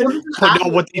out. You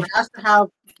know what? It has to have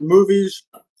movies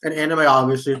and anime,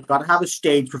 obviously. Got to have a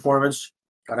stage performance.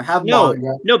 Got to have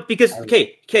manga. No, because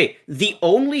the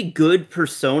only good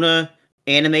Persona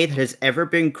anime that has ever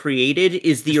been created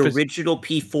is the original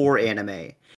P4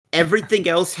 anime. Everything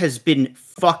else has been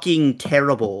fucking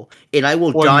terrible, and I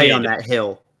will die on that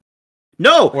hill.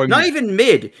 No, not even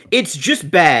mid. It's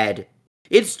just bad.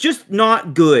 It's just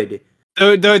not good.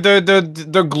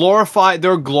 They're glorified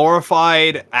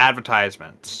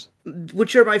advertisements,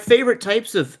 which are my favorite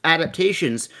types of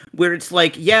adaptations, where it's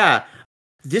like, yeah,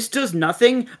 this does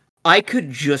nothing. I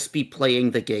could just be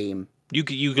playing the game. You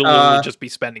could literally just be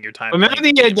spending your time. Remember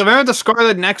the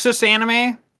Scarlet Nexus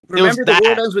anime? Remember The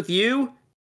World Ends With You?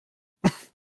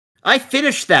 I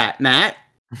finished that, Matt.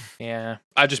 Yeah,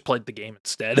 I just played the game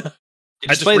instead.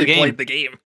 I just replayed the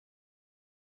game.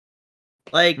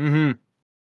 Like,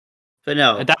 but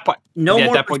no. At that point, no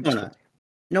more Persona.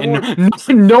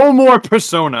 No more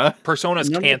Persona. Persona's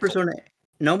canceled.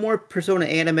 No more Persona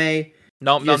anime.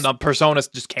 No, Persona's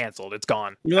just canceled. It's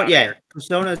gone. You know what? Yeah,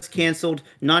 Persona's canceled.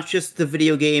 Not just the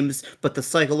video games, but the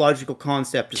psychological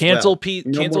concept as cancel well.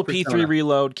 Cancel P3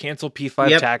 Reload. Cancel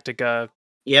P5 Tactica.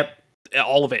 Yep.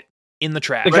 All of it in the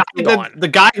trash. The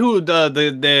guy who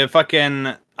the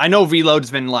fucking, I know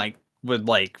Reload's been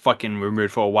fucking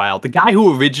rumored for a while. The guy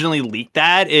who originally leaked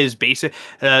that is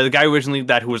the guy who originally leaked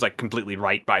that, who was like completely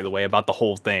right, by the way, about the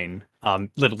whole thing.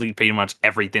 Literally pretty much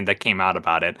everything that came out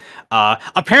about it.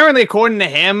 Apparently, according to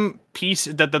him,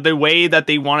 the way that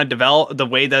they want to develop, the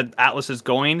way that Atlas is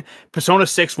going, Persona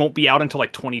 6 won't be out until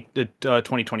like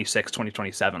 2026,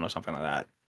 2027 or something like that.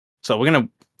 So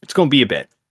it's gonna be a bit.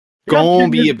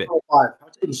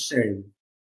 That's insane.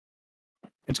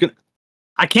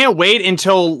 I can't wait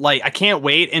until they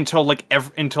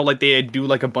do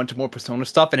like a bunch of more Persona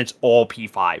stuff, and it's all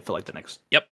P5 for like the next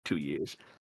 2 years.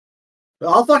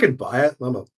 I'll fucking buy it.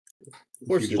 Well,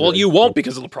 you won't,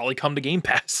 because it'll probably come to Game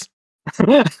Pass.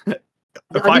 It's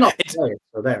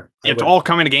all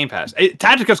coming to Game Pass.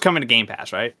 Tactica's coming to Game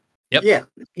Pass, right? Yep.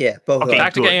 Yeah. Both. Okay,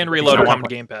 Tactica and Reload are coming to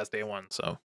Game Pass day one.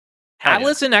 So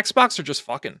Atlas and Xbox are just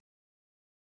fucking.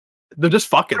 They're just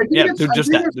fucking. Yeah, they're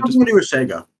just that. They're just something to do with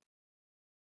Sega.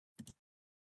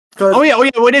 Oh yeah.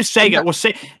 Well, it is Sega. Well,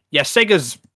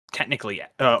 Sega's technically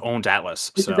owns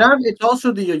Atlas. So It's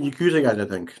also the Yakuza guys, I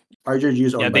think. RGG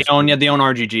is owned by Sega. They own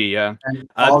RGG. Yeah, and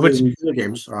all which the Yakuza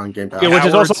games are on Game Pass. yeah, which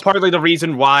is also Cowards. partly the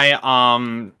reason why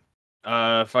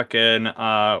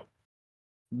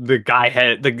the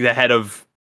guy the head of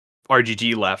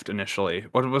RGG left initially.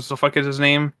 What was the fuck is his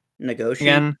name Negotiate.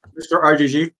 again? Mr.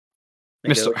 RGG.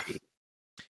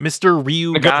 Mr.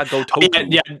 Ryuga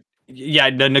Gotoku.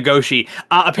 The Negoshi.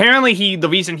 Apparently, the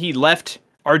reason he left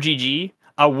RGG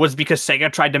was because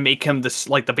Sega tried to make him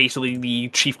basically the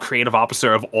chief creative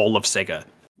officer of all of Sega.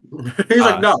 He's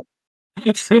like, no.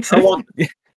 I want.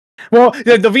 Well,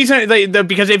 the reason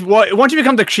because once you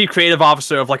become the chief creative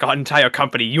officer of like an entire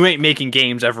company, you ain't making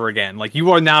games ever again. Like you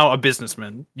are now a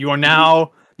businessman. You are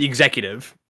now the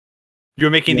executive. You're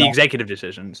making the executive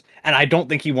decisions, and I don't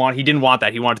think he didn't want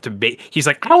that. He wanted to make. He's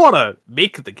like, I want to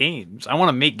make the games. I want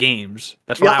to make games.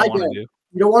 That's what I want to do.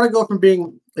 You don't want to go from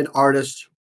being an artist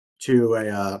to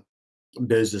a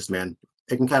businessman.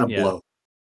 It can kind of blow.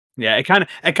 Yeah, it kind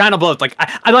of blows. Like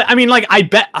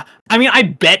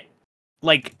I bet.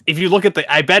 Like, if you look at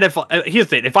here's the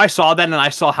thing, if I saw that and I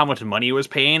saw how much money it was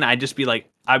paying, I'd be like,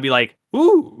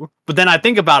 ooh. But then I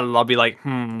think about it, I'll be like,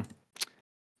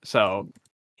 So,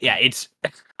 yeah,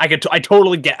 I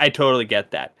totally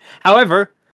get that.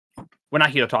 However, we're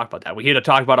not here to talk about that. We're here to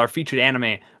talk about our featured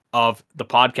anime of the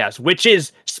podcast, which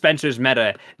is Spencer's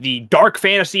Meta, the dark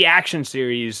fantasy action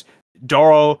series,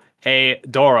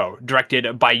 Dorohedoro,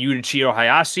 directed by Yuichiro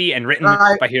Hayase and written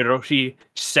by Hiroshi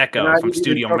Seko from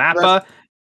Studio Mappa.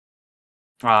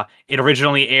 It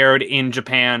originally aired in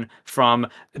Japan from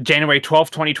January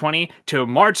 12th, 2020 to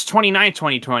March 29th,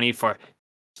 2020 for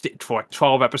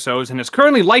 12 episodes, and is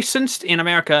currently licensed in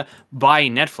America by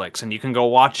Netflix, and you can go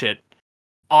watch it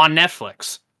on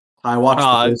Netflix. I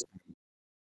watched this.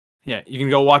 Yeah, you can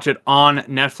go watch it on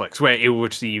Netflix, where it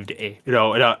received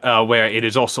where it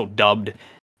is also dubbed,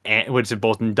 and which is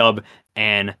both in dub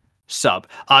and sub.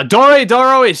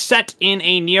 Dorohedoro is set in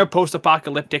a near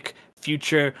post-apocalyptic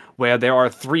future where there are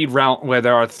three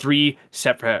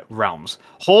separate realms.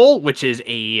 Whole, which is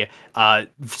a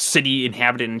city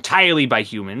inhabited entirely by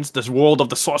humans, this world of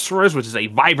the sorcerers, which is a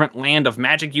vibrant land of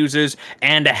magic users,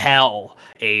 and Hell,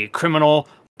 a criminal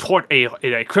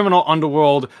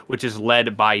underworld which is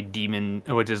led by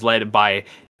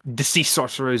deceased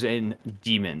sorcerers and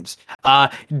demons.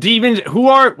 Demons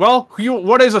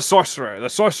what is a sorcerer? The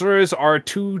sorcerers are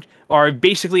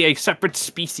basically a separate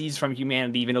species from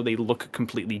humanity, even though they look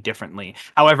completely differently.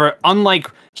 However, unlike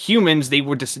humans, they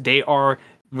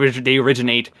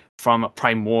originate from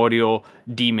primordial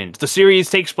demons. The series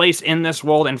takes place in this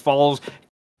world and follows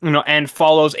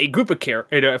a group of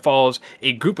characters,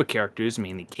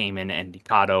 mainly Cayman and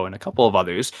Mikado and a couple of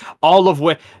others, all of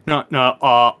which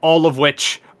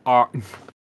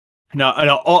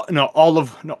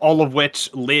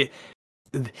live.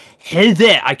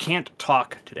 I can't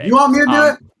talk today. You want me to do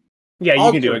it? Yeah,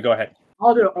 you can do it. Go ahead.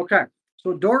 I'll do it. Okay.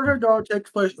 So Dorohedoro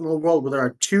takes place in a world where there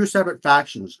are two separate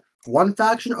factions. One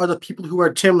faction are the people who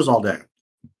wear Tims all day.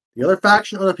 The other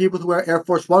faction are the people who wear Air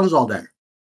Force Ones all day.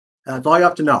 That's all you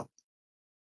have to know.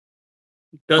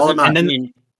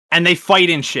 And they fight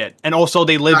in shit, and also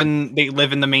they live in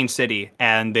the main city,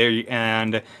 and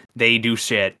they do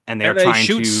shit, and they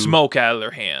shoot smoke out of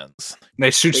their hands. They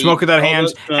shoot smoke out of their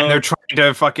hands, and they're trying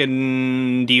to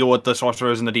fucking deal with the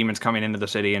sorcerers and the demons coming into the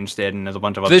city instead, and there's a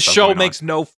bunch of other This stuff show going makes on.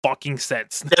 no fucking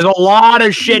sense. There's a lot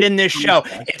of shit in this show.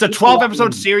 It's a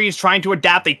 12-episode series trying to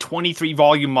adapt a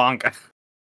 23-volume manga.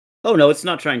 Oh no, it's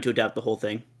not trying to adapt the whole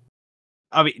thing.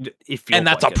 I mean, it feels and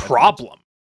that's like a problem.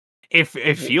 It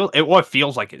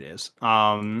feels like it is.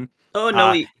 Oh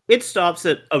no, it stops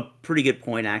at a pretty good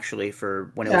point actually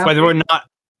for when it was. But we're not.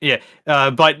 Yeah,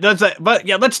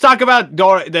 let's talk about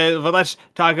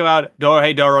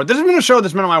Dorohedoro. This has been a show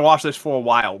that's been on my watch list for a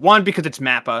while. One, because it's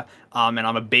Mappa,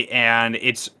 and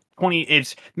it's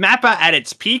Mappa at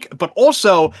its peak, but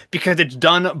also because it's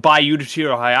done by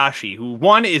Yuichiro Hayase, who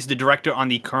one is the director on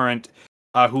the current.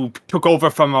 Who took over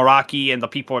from Araki and the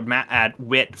people at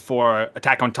WIT for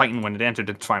Attack on Titan when it entered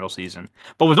its final season,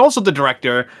 but was also the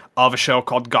director of a show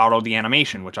called Garo the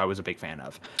Animation, which I was a big fan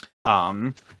of.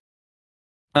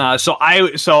 So I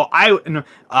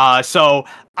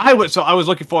was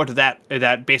looking forward to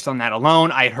that based on that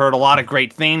alone. I heard a lot of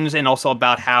great things, and also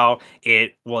about how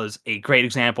it was a great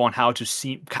example on how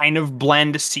to kind of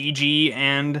blend CG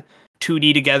and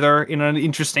 2D together in an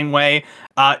interesting way.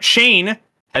 Shane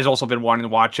has also been wanting to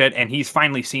watch it, and he's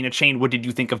finally seen it. Shane, what did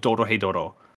you think of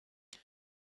Dorohedoro?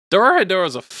 Dorohedoro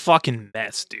is a fucking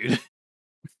mess, dude.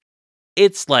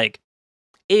 It's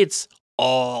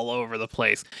all over the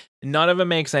place. None of it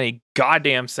makes any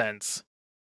goddamn sense.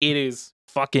 It is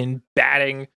fucking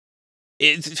batting.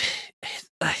 It's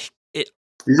it.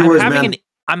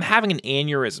 I'm having an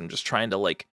aneurysm just trying to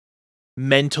like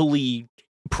mentally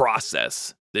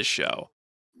process this show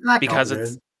because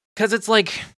it's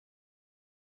like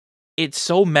it's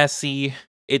so messy,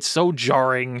 it's so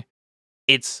jarring,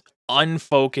 it's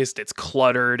unfocused, it's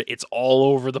cluttered, it's all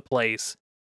over the place.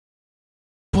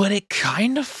 But it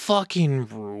kind of fucking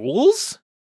rules.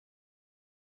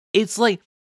 It's like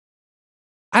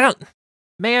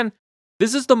man,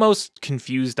 this is the most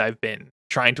confused I've been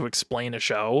trying to explain a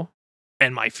show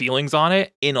and my feelings on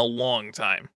it in a long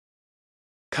time.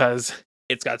 'Cause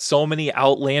it's got so many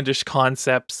outlandish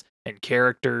concepts and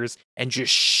characters and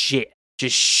just shit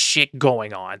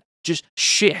going on. Just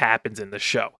shit happens in the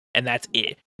show, and that's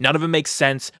it. None of it makes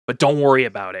sense, but don't worry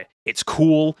about it. It's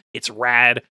cool, it's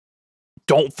rad.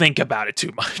 Don't think about it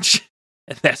too much.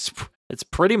 And that's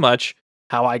pretty much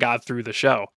how I got through the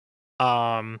show.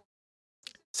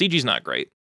 CG's not great,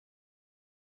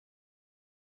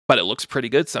 but it looks pretty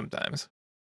good sometimes.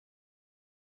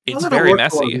 It's very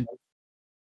messy,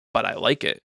 but I like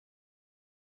it.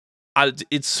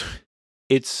 It's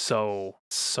so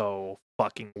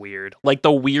fucking weird. Like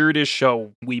the weirdest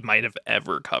show we might have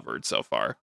ever covered so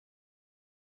far.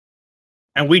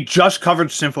 And we just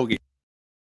covered Simple Gear.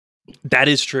 That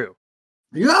is true.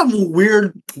 You have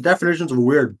weird definitions of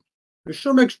weird. This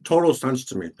show makes total sense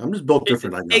to me. I'm just built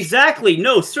different, I guess. Exactly.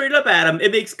 No, straight up, Adam.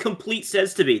 It makes complete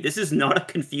sense to me. This is not a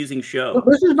confusing show. No,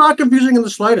 this is not confusing in the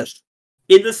slightest.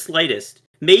 In the slightest.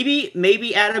 Maybe,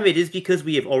 Adam, it is because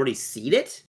we have already seen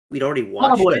it. We'd already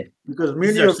watched it. Because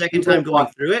this is our second time going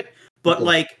through it. But,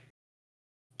 like,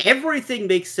 everything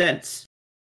makes sense.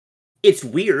 It's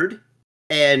weird.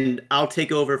 And I'll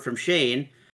take over from Shane,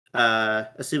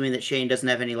 assuming that Shane doesn't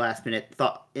have any last-minute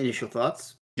initial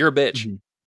thoughts. You're a bitch. Mm-hmm.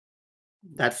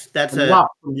 That's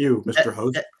not from you, Mr.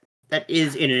 Host. That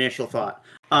is an initial thought.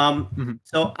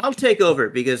 So I'll take over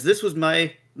because this was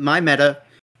my meta,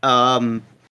 and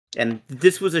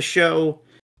this was a show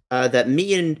that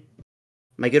me and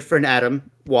my good friend Adam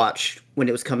watched when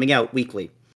it was coming out weekly,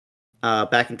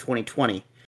 back in 2020.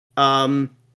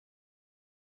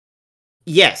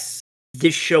 Yes,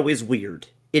 this show is weird.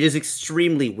 It is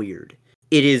extremely weird.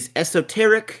 It is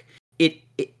esoteric.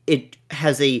 It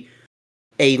has a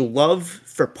love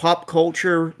for pop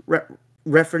culture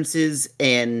references,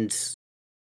 and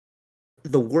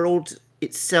the world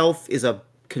itself is a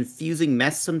confusing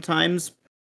mess sometimes.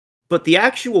 But the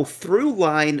actual through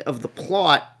line of the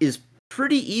plot is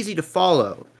pretty easy to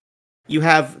follow. You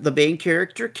have the main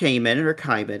character,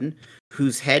 Kaiman,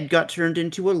 whose head got turned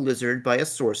into a lizard by a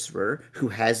sorcerer who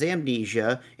has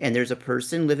amnesia, and there's a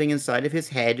person living inside of his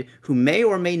head who may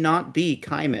or may not be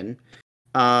Kaiman,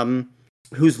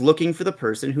 who's looking for the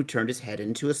person who turned his head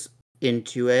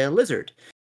into a lizard.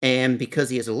 And because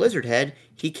he has a lizard head,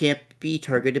 he can't be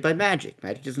targeted by magic.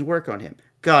 Magic doesn't work on him.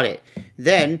 Got it.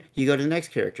 Then you go to the next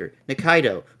character,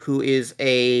 Nikaido, who is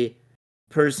a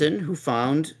person who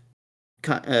found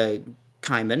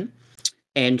Kaiman,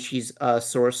 and she's a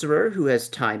sorcerer who has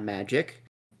time magic,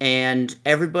 and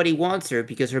everybody wants her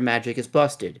because her magic is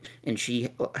busted. And she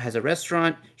has a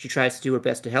restaurant. She tries to do her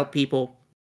best to help people.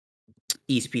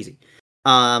 Easy peasy.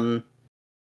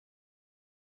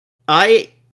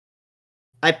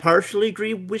 I partially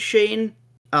agree with Shane.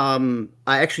 I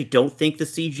actually don't think the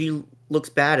CG looks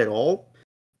bad at all.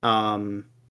 I've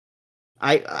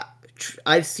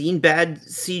seen bad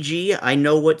CG. I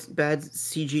know what bad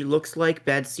CG looks like.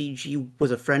 Bad CG was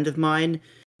a friend of mine.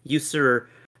 You, sir,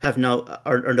 have no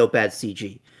bad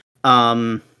CG.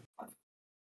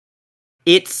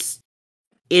 It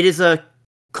is a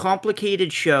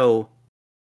complicated show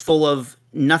full of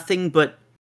nothing but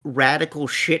radical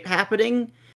shit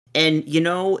happening. And,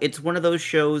 it's one of those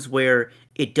shows where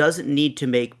it doesn't need to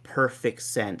make perfect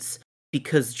sense,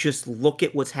 because just look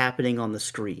at what's happening on the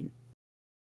screen.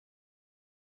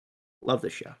 Love the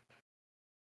show.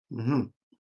 Mm-hmm. All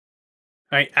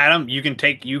right, Adam, you can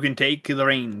take the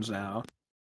reins now.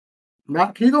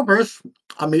 Matt, can you go first?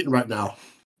 I'm eating right now.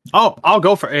 Oh, I'll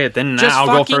go for it. Then I'll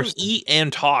go first. Just fucking eat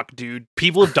and talk, dude.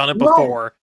 People have done it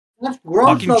before. That's gross.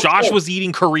 Fucking Josh was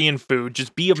eating Korean food.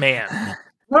 Just be a man.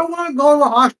 I don't want to go to the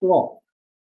hospital.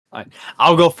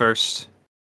 I'll go first.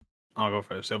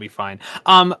 It'll be fine.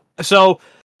 So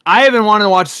I have been wanting to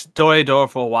watch Dorohedoro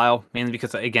for a while, mainly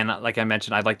because, again, like I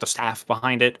mentioned, I like the staff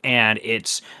behind it, and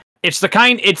it's the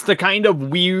kind of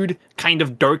weird, kind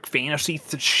of dark fantasy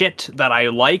shit that I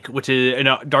like, which is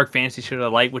dark fantasy shit I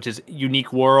like, which is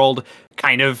unique world,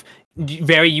 kind of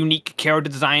very unique character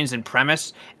designs and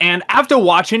premise. And after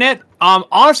watching it,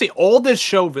 honestly, all this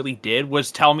show really did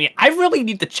was tell me I really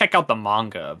need to check out the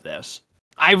manga of this.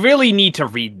 I really need to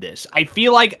read this. I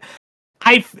feel like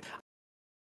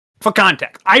for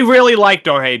context, I really liked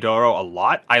Dorohedoro a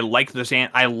lot. I liked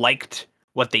I liked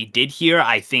what they did here.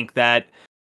 I think that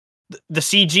the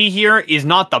CG here is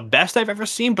not the best I've ever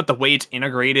seen, but the way it's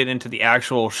integrated into the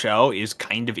actual show is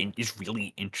is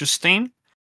really interesting.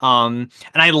 And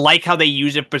I like how they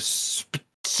use it for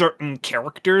certain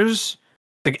characters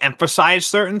to emphasize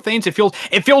certain things. It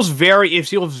feels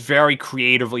very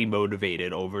creatively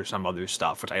motivated over some other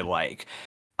stuff, which I like.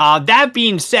 That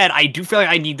being said, I do feel like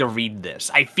I need to read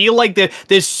this. I feel like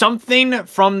there's something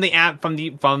from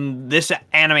this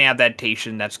anime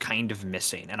adaptation that's kind of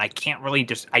missing, and I can't really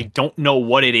I don't know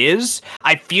what it is.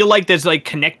 I feel like there's like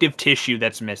connective tissue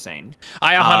that's missing.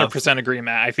 I 100% agree,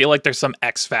 Matt. I feel like there's some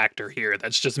X factor here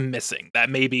that's just missing.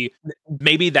 That maybe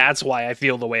that's why I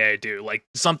feel the way I do. Like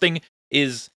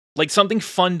something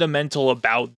fundamental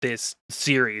about this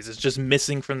series is just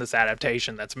missing from this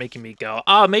adaptation that's making me go,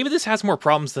 maybe this has more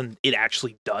problems than it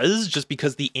actually does, just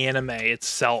because the anime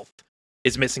itself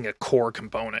is missing a core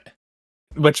component.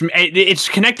 Which it's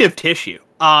connective tissue.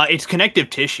 It's connective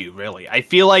tissue, really. I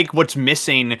feel like what's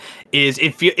missing is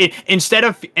instead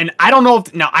of, and I don't know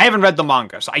if, now I haven't read the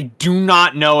manga, so I do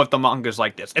not know if the manga is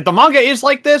like this. If the manga is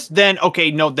like this, then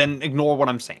okay, no, then ignore what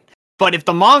I'm saying. But if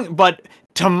the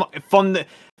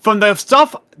from the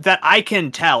stuff that I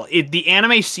can tell, the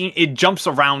anime scene, it jumps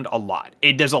around a lot.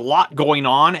 There's a lot going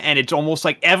on, and it's almost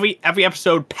like every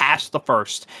episode past the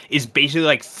first is basically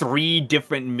like 3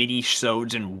 different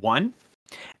mini-sodes in one.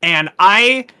 And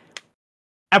a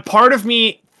part of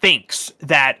me thinks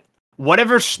that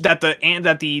whatever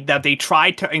that they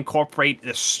tried to incorporate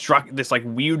this like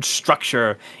weird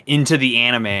structure into the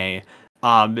anime,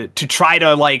 to try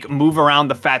to like move around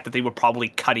the fact that they were probably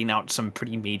cutting out some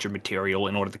pretty major material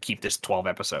in order to keep this 12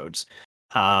 episodes.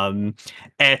 Because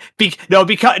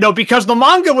the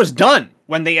manga was done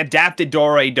when they adapted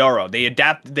Dorohedoro.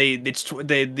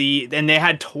 And they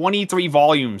had 23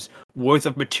 volumes worth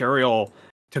of material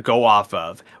to go off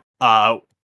of.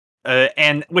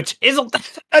 And which is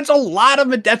that's a lot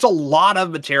of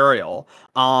material.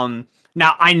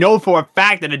 Now, I know for a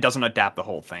fact that it doesn't adapt the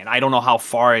whole thing. I don't know how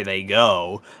far they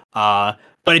go, but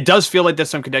it does feel like there's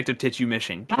some connective tissue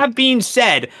missing. That being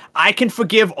said, I can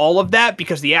forgive all of that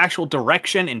because the actual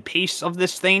direction and pace of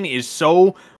this thing is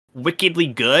so wickedly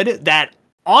good that,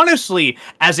 honestly,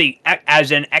 as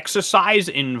an exercise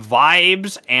in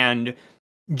vibes and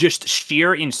just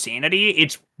sheer insanity,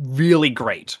 it's really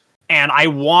great. And I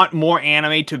want more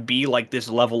anime to be like this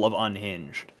level of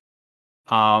unhinged.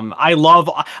 I love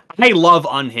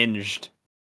unhinged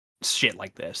shit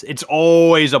like this. It's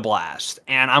always a blast,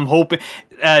 and I'm hoping.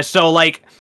 So like,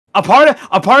 a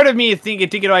part of me is thinking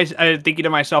to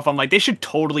myself, I'm like, they should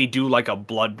totally do like a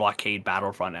Blood Blockade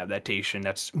Battlefront adaptation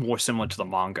that's more similar to the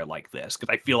manga like this,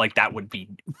 because I feel like that would be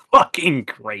fucking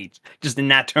great, just in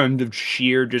that terms of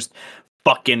sheer just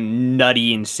fucking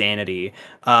nutty insanity.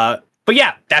 But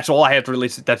yeah, that's all I have to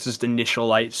release. That's just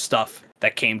initial stuff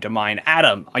that came to mind.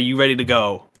 Adam, are you ready to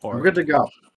go? Or... I'm good to go.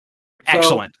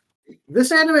 Excellent. So,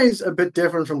 this anime is a bit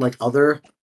different from like other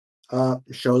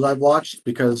shows I've watched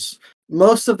because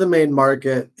most of the main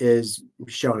market is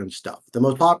shonen stuff. The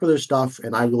most popular stuff,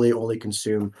 and I really only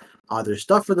consume other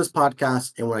stuff for this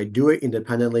podcast. And when I do it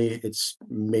independently, it's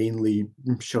mainly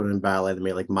shonen battle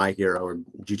anime like My Hero or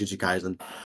Jujutsu Kaisen.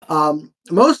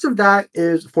 Most of that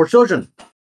is for children.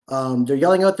 They're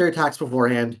yelling out their attacks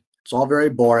beforehand. It's all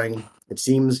very boring. It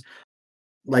seems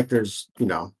like there's,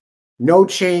 no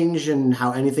change in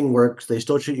how anything works. They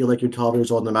still treat you like you're 12 years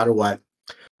old no matter what.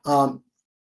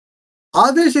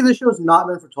 Obviously, this show is not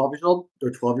meant for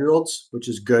 12-year-olds, which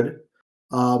is good.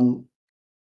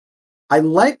 I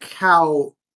like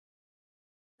how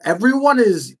everyone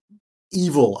is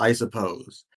evil, I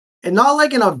suppose. And not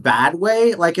like in a bad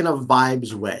way, like in a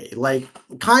vibes way. Like,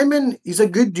 Kaiman, he's a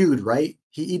good dude, right?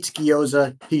 He eats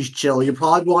gyoza, he's chill, you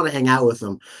probably want to hang out with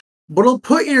him. But he'll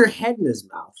put your head in his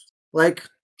mouth. Like,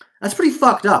 that's pretty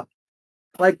fucked up.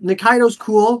 Like, Nikaido's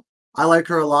cool. I like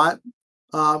her a lot.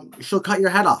 She'll cut your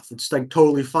head off. It's like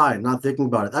totally fine, not thinking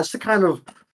about it. That's the kind of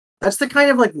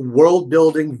like world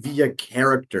building via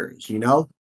characters,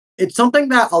 It's something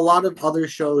that a lot of other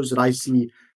shows that I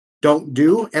see don't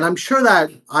do, and I'm sure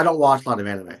that I don't watch a lot of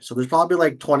anime. So there's probably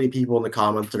like 20 people in the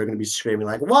comments that are going to be screaming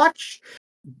like, watch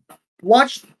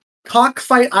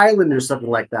Cockfight Island or something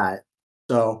like that.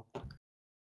 So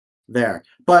there.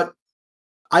 But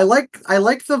I like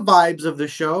the vibes of the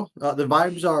show. The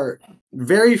vibes are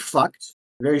very fucked.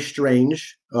 very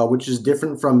strange, which is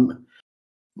different from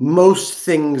most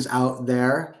things out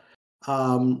there.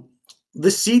 The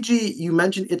CG you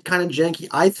mentioned, it kind of janky.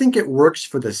 I think it works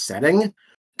for the setting,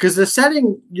 because the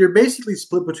setting, you're basically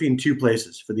split between two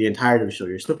places for the entirety of the show.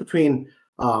 You're split between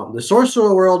the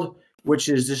Sorcerer World, which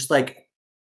is just like,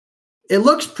 it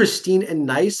looks pristine and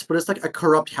nice, but it's like a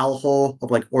corrupt hellhole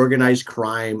of like organized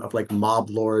crime, of like mob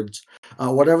lords,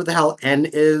 whatever the hell N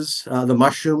is, the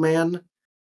Mushroom Man.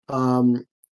 Um,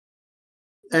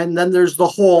 and then there's the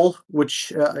Hole,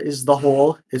 which is the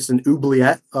Hole. It's an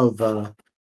oubliette of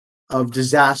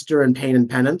disaster and pain and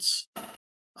penance.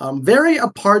 Very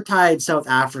apartheid South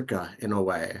Africa in a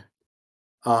way.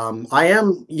 I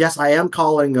am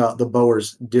calling the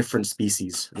Boers different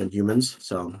species than humans,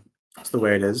 so that's the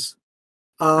way it is.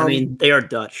 I mean, they are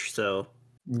Dutch, so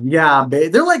Yeah,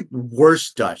 they're like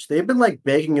worse Dutch. They've been like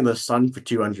baking in the sun for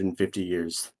 250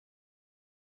 years.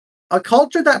 A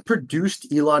culture that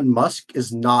produced Elon Musk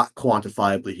is not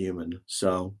quantifiably human,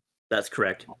 so that's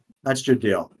correct. that's your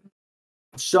deal.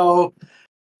 So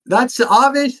that's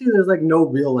obviously, there's like no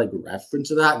real like reference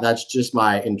to that. That's just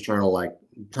my internal like,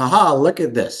 haha, look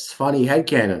at this funny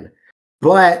headcanon.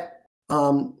 But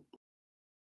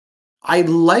I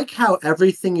like how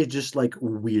everything is just like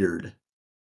weird.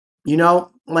 You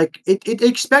know, like it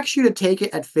expects you to take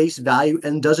it at face value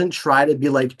and doesn't try to be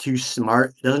like too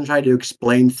smart. It doesn't try to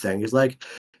explain things. Like,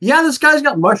 yeah, this guy's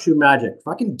got mushroom magic.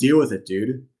 Fucking deal with it,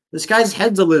 dude. This guy's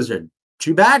head's a lizard.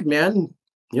 Too bad, man.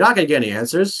 You're not gonna get any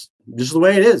answers. Just the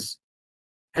way it is.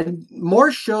 And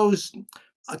more shows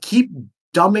keep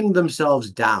dumbing themselves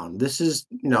down. This is,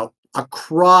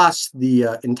 across the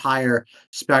entire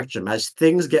spectrum. As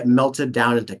things get melted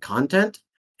down into content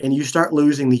and you start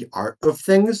losing the art of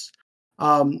things,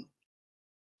 I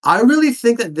really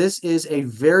think that this is a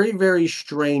very, very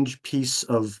strange piece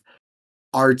of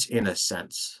art in a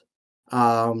sense,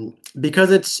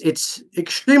 because it's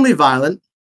extremely violent,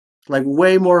 like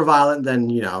way more violent than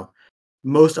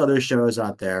most other shows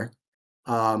out there.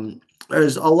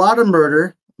 There's a lot of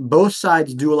murder. Both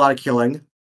sides do a lot of killing,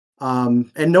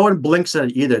 and no one blinks at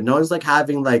it either. No one's like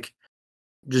having like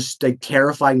just like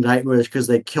terrifying nightmares because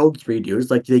they killed three dudes.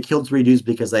 Like they killed three dudes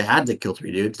because they had to kill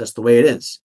three dudes. That's the way it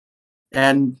is,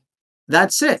 and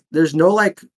that's it. There's no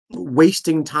like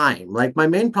wasting time. Like my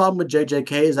main problem with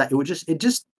JJK is that it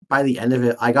just by the end of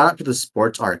it, I got up to the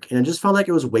sports arc and it just felt like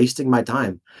it was wasting my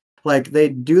time. Like they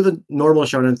do the normal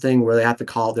shonen thing where they have to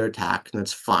call out their attack and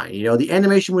it's fine. The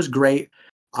animation was great.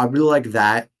 I really like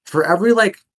that. For every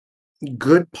like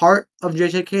good part of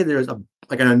JJK, there's an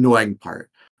annoying part.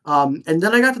 And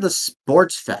then I got to the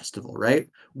sports festival, right?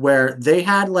 Where they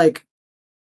had like,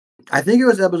 I think it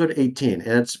was episode 18,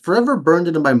 and it's forever burned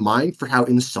into my mind for how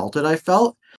insulted I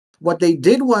felt. What they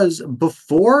did was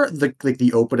before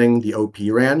the opening, the OP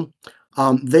ran,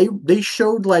 they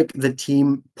showed like the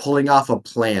team pulling off a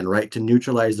plan, right, to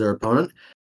neutralize their opponent,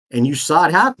 and you saw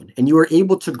it happen, and you were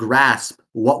able to grasp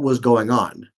what was going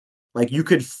on. Like you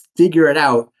could figure it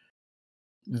out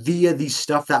via the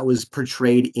stuff that was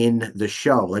portrayed in the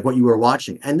show, like what you were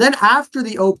watching. And then after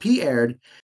the OP aired,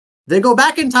 they go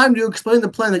back in time to explain the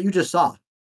plan that you just saw.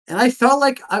 And I felt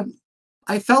like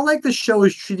the show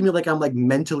is treating me like I'm like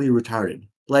mentally retarded.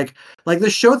 Like the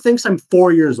show thinks I'm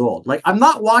 4 years old. Like I'm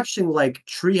not watching like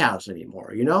Treehouse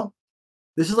anymore,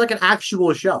 This is like an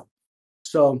actual show.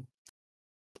 So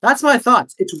that's my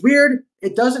thoughts. It's weird.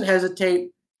 It doesn't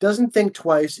hesitate, doesn't think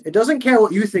twice. It doesn't care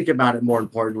what you think about it, more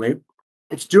importantly.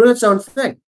 It's doing its own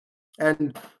thing.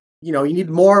 And you need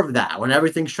more of that when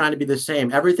everything's trying to be the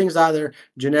same. Everything's either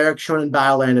generic shonen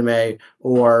battle anime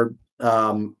or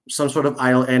some sort of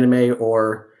idol anime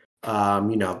or,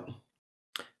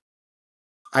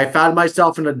 I found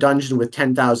myself in a dungeon with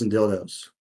 10,000 dildos.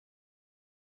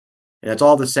 And it's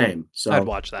all the same. So I'd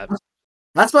watch that.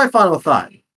 That's my final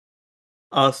thought.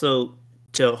 Also,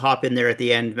 to hop in there at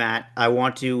the end, Matt, I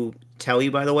want to tell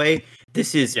you, by the way,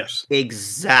 this is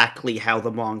exactly how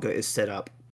the manga is set up.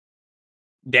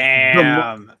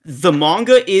 Damn. The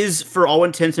manga is, for all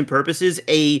intents and purposes,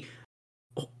 a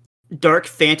dark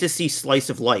fantasy slice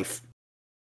of life.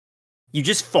 You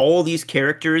just follow these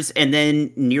characters, and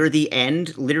then near the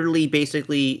end, literally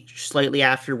basically slightly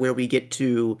after where we get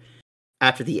to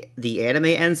after the anime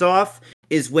ends off,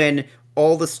 is when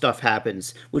all the stuff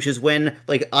happens, which is when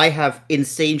like I have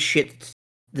insane shit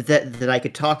that I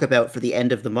could talk about for the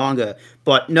end of the manga.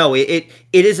 But no, it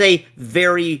is a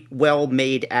very well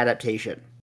made adaptation.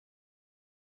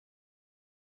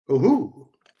 Ooh,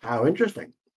 how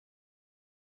interesting.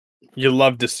 You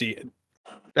love to see it.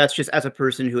 That's just as a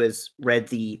person who has read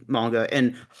the manga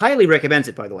and highly recommends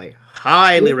it, by the way.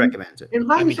 Highly recommends it.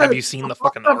 I mean, have you seen the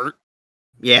fucking art?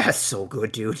 Yeah, it's so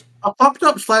good, dude. A fucked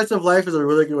up slice of life is a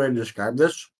really good way to describe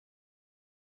this.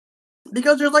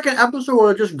 Because there's like an episode where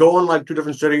they're just going like to a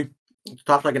different city,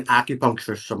 talk like an acupuncturist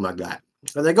or something like that.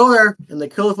 And they go there and they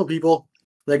kill a few people.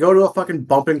 They go to a fucking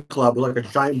bumping club with like a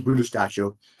giant Buddha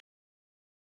statue.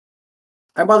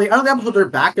 And by the end of the episode, they're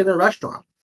back in the restaurant.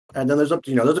 And then there's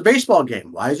a baseball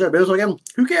game. Why is there a baseball game?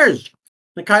 Who cares?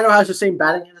 Nikaido has the same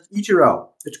batting hand as Ichiro.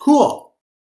 It's cool.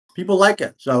 People like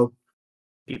it. So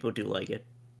People do like it.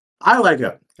 I like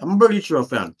it. I'm a big Ichiro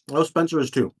fan. I know Spencer is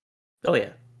too. Oh yeah.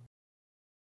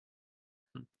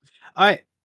 All right.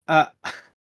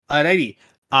 Alrighty.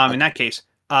 In that case,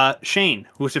 Shane,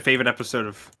 who's your favorite episode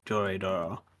of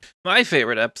Dorohedoro? My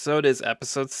favorite episode is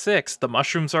episode 6, The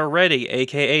Mushrooms Are Ready,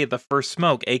 aka The First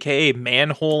Smoke, aka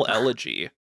Manhole Elegy.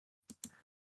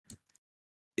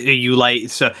 You like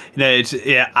yes,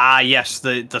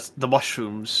 the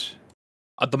mushrooms.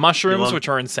 The mushrooms, love- which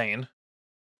are insane.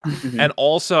 Mhm. And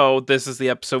also, this is the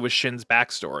episode with Shin's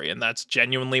backstory, and that's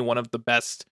genuinely one of the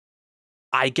best,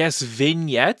 I guess,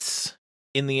 vignettes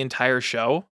in the entire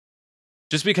show.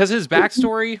 Just because his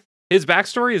backstory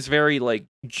is very, like,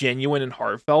 genuine and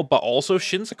heartfelt, but also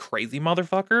Shin's a crazy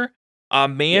motherfucker. A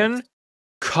man Yes.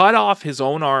 cut off his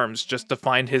own arms just to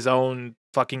find his own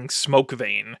fucking smoke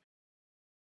vein.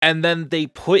 And then they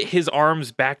put his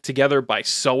arms back together by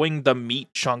sewing the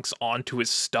meat chunks onto his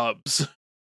stubs.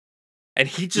 And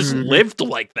he just Mhm. lived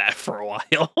like that for a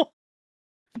while.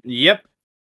 Yep.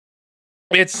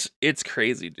 It's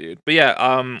crazy, dude. But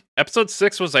yeah, episode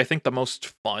 6 was, I think, the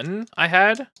most fun I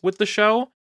had with the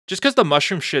show. Just because the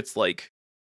mushroom shit's like,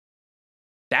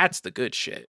 that's the good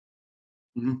shit.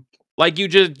 Mhm. Like you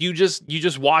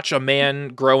just watch a man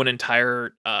grow an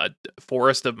entire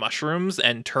forest of mushrooms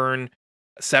and turn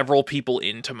several people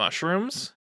into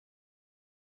mushrooms.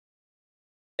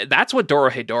 That's what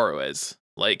Dorohedoro is.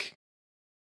 Like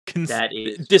That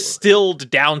is distilled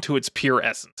down to its pure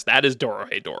essence. That is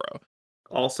Dorohedoro.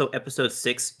 Also, episode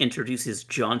 6 introduces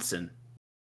Johnson.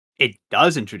 It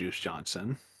does introduce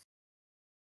Johnson.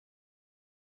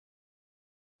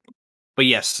 But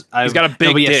yes, He's got a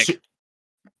big dick.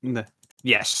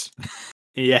 Yes.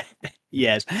 Yeah.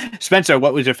 Yes. Spencer,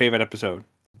 what was your favorite episode?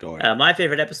 My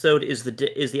favorite episode is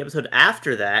the episode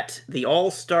after that, the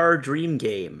All-Star Dream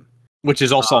Game. Which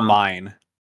is also mine.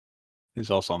 Is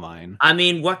also mine. I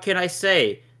mean, what can I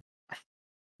say?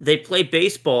 They play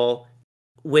baseball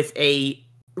with a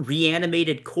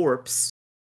reanimated corpse,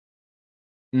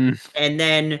 Mm. and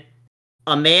then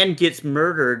a man gets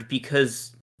murdered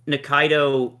because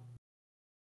Nikaido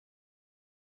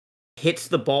hits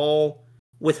the ball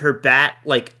with her bat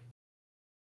like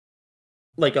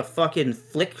a fucking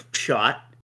flick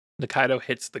shot. Nikaido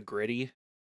hits the gritty.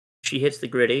 She hits the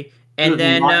gritty, and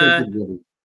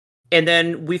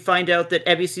then we find out that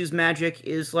Ebisu's magic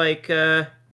is like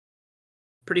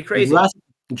pretty crazy.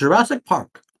 Jurassic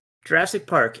Park. Jurassic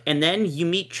Park, and then you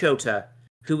meet Chota,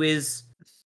 who is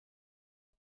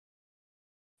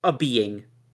a being.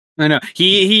 No,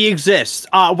 he exists.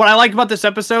 What I like about this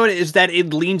episode is that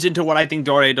it leans into what I think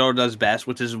Dorohedoro does best,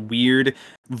 which is weird,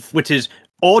 which is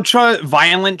ultra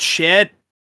violent shit,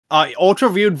 ultra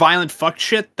weird violent fuck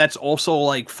shit. That's also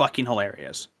like fucking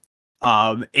hilarious.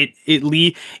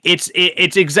 It's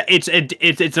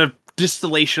a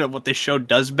distillation of what this show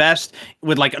does best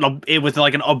with like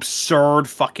an absurd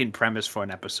fucking premise for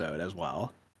an episode as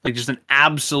well. Like just an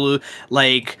absolute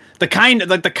the kind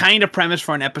of premise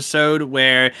for an episode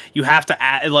where you have to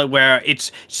add where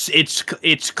it's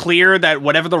clear that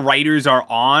whatever the writers are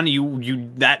on,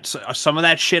 that's some of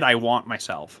that shit I want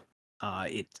myself.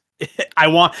 I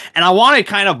wanted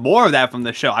kind of more of that from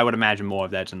the show. I would imagine more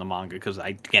of that's in the manga because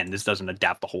this doesn't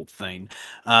adapt the whole thing.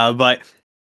 But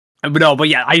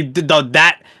yeah, I did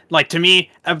that. Like to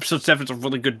me, episode 7 is a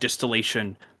really good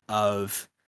distillation of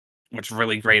what's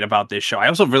really great about this show. I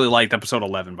also really liked episode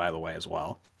 11, by the way, as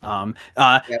well.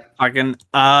 Yep.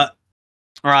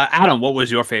 Adam, what was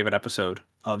your favorite episode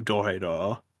of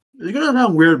Dorohedoro? It's gonna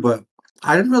sound weird, but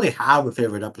I didn't really have a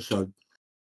favorite episode.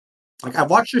 Like I've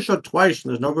watched the show twice, and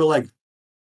there's no real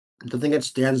the thing that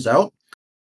stands out.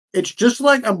 It's just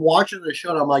like I'm watching the show,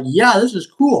 and I'm like, yeah, this is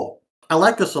cool. I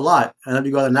like this a lot. And then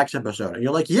you go to the next episode, and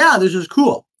you're like, yeah, this is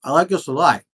cool. I like this a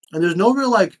lot. And there's no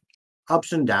real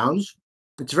ups and downs.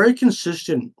 It's very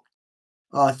consistent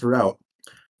throughout.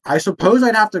 I suppose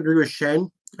I'd have to agree with Shane,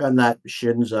 and that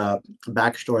Shin's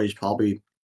backstory is probably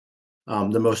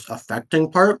the most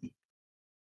affecting part.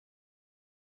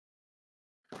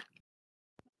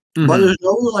 Mm-hmm. But there's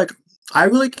no I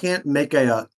really can't make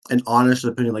an honest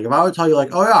opinion. Like if I would tell you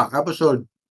oh yeah, episode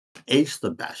 8's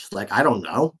the best. I don't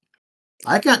know.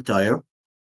 I can't tell you.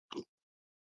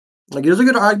 Like, there's a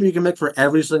good argument you can make for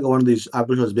every single one of these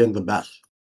episodes being the best.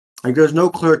 Like, there's no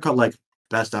clear cut like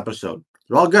best episode.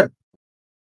 They're all good.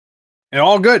 They're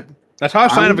all good. That's how I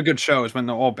sign I'm- up a good show is when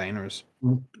they're all bangers.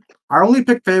 I only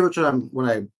pick favorites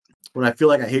when I feel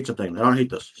like I hate something. I don't hate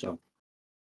this, so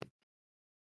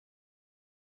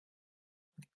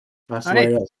that's the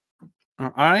way it is.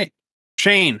 All right,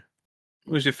 Shane,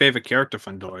 who's your favorite character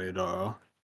from Dorohedoro?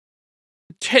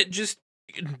 Just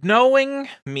knowing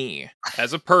me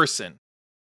as a person,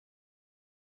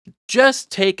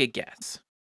 just take a guess.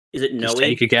 Is it Just Noe?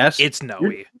 take a guess. It's Noe.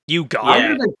 You got Yeah. it.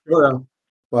 I'm gonna Kyoto,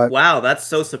 but Wow, that's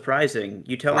so surprising.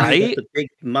 You telling me Right? that the big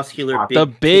muscular, The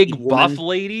big titty buff woman-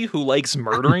 lady who likes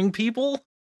murdering people?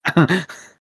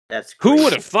 That's Who great.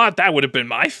 would have thought that would have been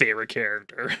my favorite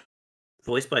character?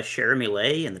 Voiced by Jeremy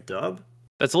Lay in the dub.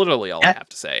 That's literally all I Yeah. have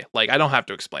to say. Like, I don't have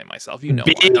to explain myself. You know,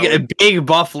 a big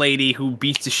buff lady who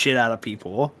beats the shit out of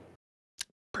people.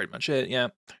 pretty much it. Yeah.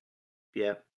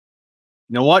 Yeah. You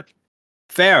know what?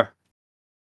 Fair.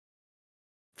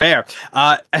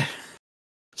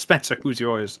 Spencer, who's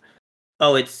yours?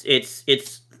 Oh, it's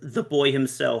the boy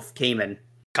himself, Cayman.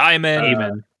 Kaiman,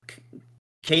 Amen.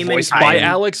 Cayman. voiced by Kaiman.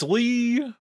 Alex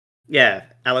Lee. Yeah,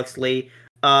 Alex Lee.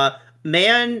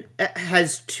 Man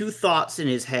has two thoughts in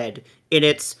his head, and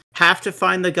it's have to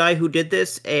find the guy who did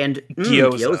this and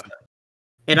Gyoza.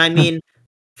 And I mean,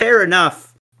 fair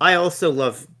enough. I also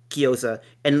love gyoza,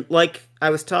 and like I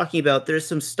was talking about, there's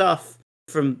some stuff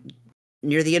from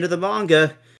near the end of the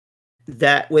manga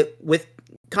that with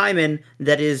Kaiman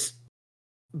that is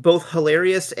both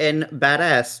hilarious and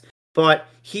badass. But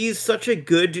he's such a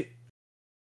good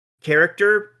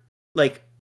character, like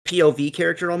POV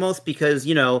character almost, because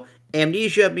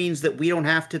amnesia means that we don't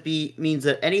have to be means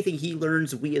that anything he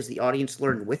learns, we as the audience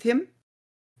learn with him.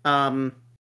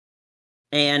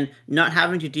 And not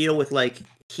having to deal with like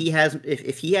he has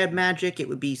if he had magic, it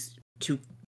would be too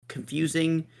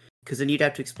confusing because then you'd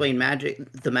have to explain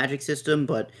the magic system.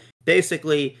 But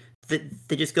basically,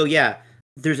 they just go, yeah,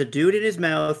 there's a dude in his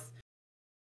mouth.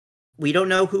 We don't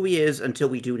know who he is until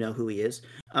we do know who he is.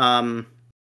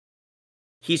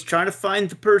 He's trying to find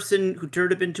the person who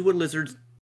turned him into a lizard,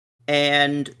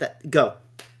 and go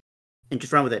and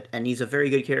just run with it. And he's a very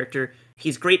good character.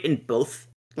 He's great in both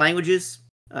languages,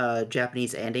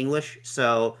 Japanese and English.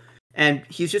 So, and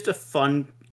he's just a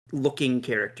fun-looking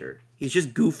character. He's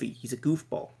just goofy. He's a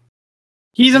goofball.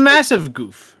 He's a massive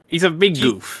goof. He's a big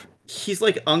goof. He's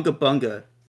like Unga Bunga.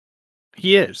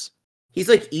 He is. He's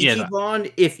like Yeah,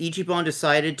 Ichiban if Ichiban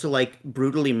decided to like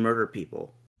brutally murder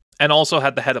people. And also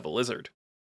had the head of a lizard.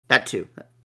 That too.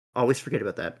 Always forget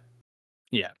about that.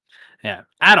 Yeah.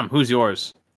 Adam, who's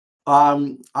yours?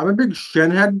 I'm a big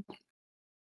shinhead.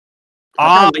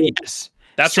 Yes.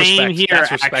 That's Same respect. here,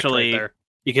 That's respect actually. right there.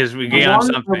 Because we I get on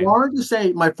wanted, something. I wanted to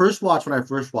say my first watch when I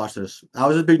first watched this, I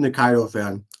was a big Nikaido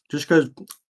fan. Just because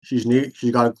she's neat,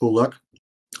 she's got a cool look.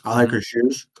 I like her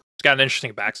shoes. It's got an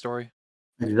interesting backstory.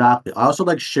 Exactly. I also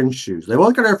like Shin's shoes. They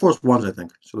both got Air Force Ones, I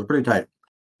think, so they're pretty tight.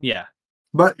 Yeah.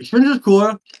 But Shin's is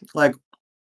cooler. Like,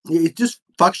 it just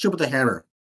fucks shit with the hammer.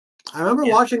 I remember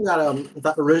watching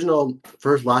that original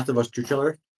first Last of Us 2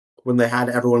 trailer when they had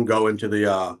everyone go into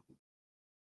the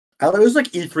it was like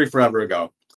E3 forever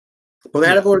ago. But they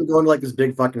had everyone going to like this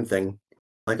big fucking thing.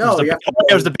 Like, It was oh, the, yeah.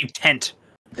 it was the big tent.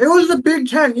 It was the Big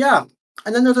Ten, yeah.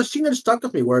 And then there's a scene that stuck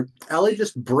with me where Ellie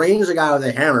just brains a guy with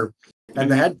a hammer and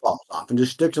the head falls off and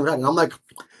just sticks in his head. And I'm like,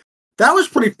 that was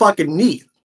pretty fucking neat.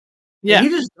 Yeah. And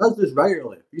he just does this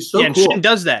regularly. He's so And cool. Shin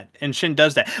does that.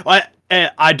 Well,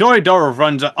 Dorohedoro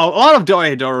runs. A lot of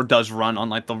Dorohedoro does run on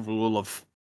like the rule of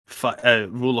cool. The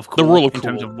rule of in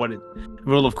terms cool. of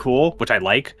rule of cool, which I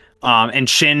like. And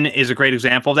Shin is a great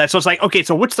example of that. So it's like, okay,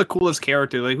 so what's the coolest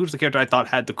character? Like, who's the character I thought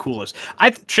had the coolest?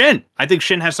 Shin. I think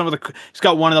Shin has some of the. He's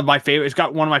got one of my favorite. He's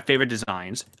got one of my favorite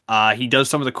designs. He does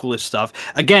some of the coolest stuff.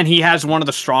 Again, he has one of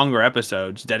the stronger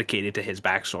episodes dedicated to his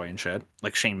backstory and shit,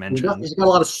 like Shane mentioned. He's got a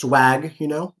lot of swag, you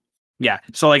know? Yeah,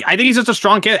 so like I think he's just a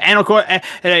strong kid, and of course, and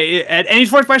he's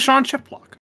voiced by Sean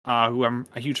Chiplock, who I'm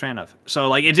a huge fan of. So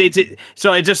like Shin,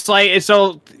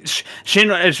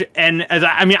 and as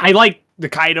I like the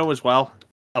Kaido as well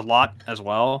a lot as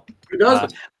well. Who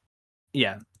does?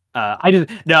 Yeah, I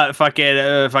just no fucking.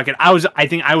 I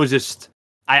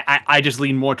just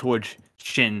lean more towards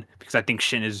Shin because I think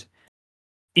Shin is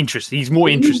interesting. He's more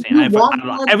interesting. I don't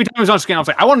know. Every time he's on screen, I was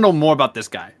like, I want to know more about this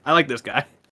guy. I like this guy.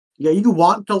 Yeah, you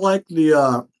want to like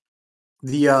the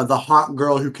hot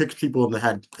girl who kicks people in the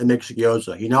head and makes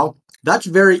gyoza, you know? That's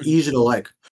very easy to like.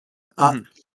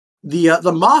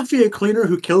 The mafia cleaner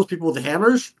who kills people with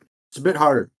hammers, it's a bit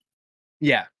harder.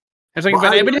 Yeah. It's like, Well,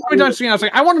 but I- every time I was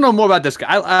like, I want to know more about this guy.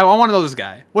 I want to know this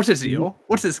guy. What's his deal?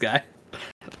 What's this guy?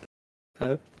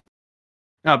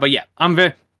 But yeah, I'm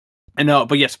very. I know,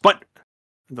 but yes, but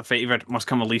the favorite must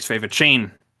come a least favorite.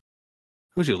 Shane,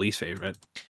 who's your least favorite?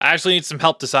 I actually need some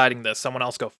help deciding this. Someone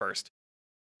else go first.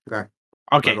 Okay.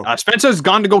 Okay, I'll go. Spencer's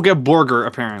gone to go get burger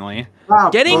apparently.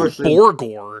 Getting First,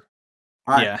 Borgor.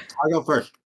 All right, Yeah. I'll go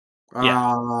first.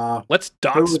 Let's Who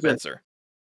dox was it? Spencer.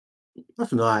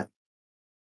 That's not.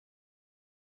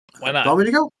 Why Do you not? want me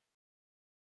to go?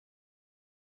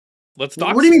 Let's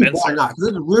dox What do you mean, Spencer. why not? Because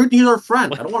it's rude. He's our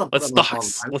friend. I don't want to put Let's him on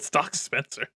dox. time. Let's dox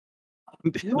Spencer.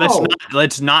 No.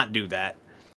 Let's not do that.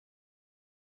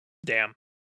 Damn.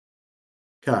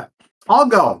 Okay. I'll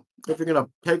go if you're gonna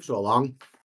take so long.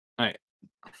 Alright.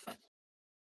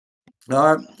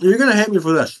 You're gonna hate me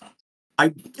for this.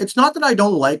 It's not that I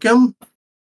don't like him.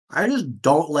 I just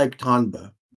don't like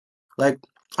Tanba. Like,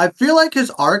 I feel like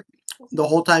his arc the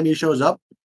whole time he shows up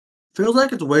feels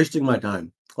like it's wasting my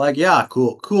time. Like, yeah,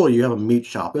 cool. You have a meat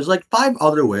shop. There's like 5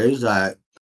 other ways that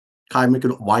Kaiman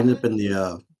could wind up in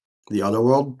the other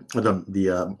world, or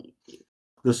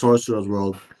the sorcerer's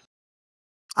world.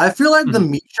 I feel like the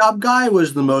meat shop guy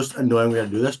was the most annoying way to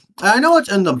do this. And I know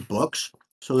it's in the books,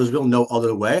 so there's really no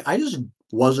other way. I just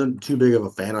wasn't too big of a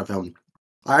fan of him.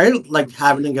 I didn't like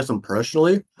having against him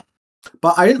personally,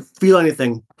 but I didn't feel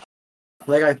anything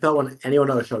like I felt when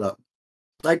anyone else showed up.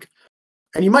 Like,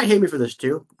 and you might hate me for this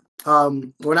too.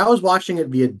 When I was watching it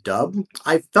via dub,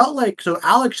 I felt like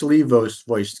Alex Lee voiced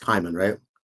Kaiman, right?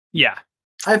 Yeah.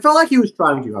 I felt like he was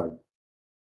trying too hard.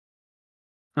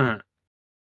 Uh-huh.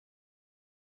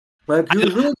 Like he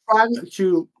was really trying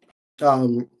to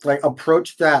like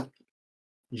approach that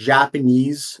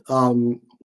Japanese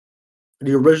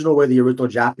the original way the original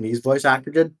Japanese voice actor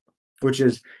did, which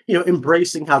is,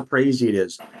 embracing how crazy it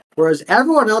is. Whereas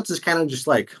everyone else is kind of just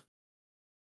like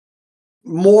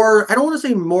more, I don't want to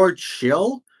say more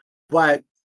chill, but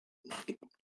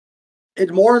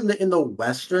it's more in the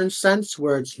Western sense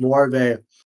where it's more of a,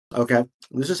 okay,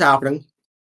 this is happening.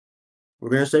 We're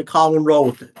gonna stay calm and roll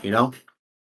with it,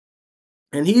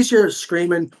 And he's here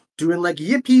screaming, doing like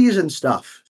yippies and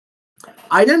stuff.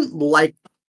 I didn't like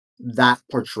that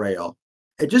portrayal.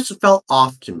 It just felt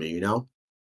off to me.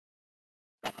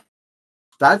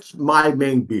 That's my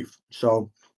main beef.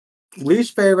 So,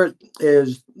 least favorite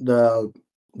is the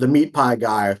meat pie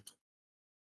guy.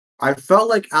 I felt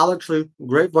like Alex Lee,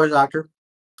 great voice actor.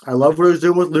 I love what he was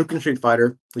doing with Luke in Street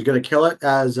Fighter. He's gonna kill it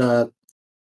as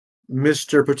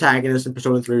Mr. Protagonist in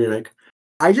Persona 3 Remake.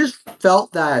 I just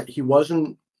felt that he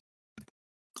wasn't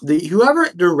whoever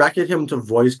directed him to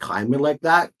voice Kaiman like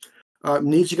that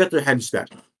needs to get their head spent.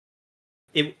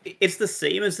 It's the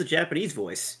same as the Japanese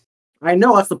voice. I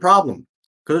know that's the problem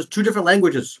because there's 2 different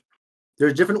languages.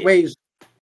 There's different ways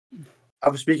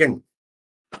of speaking.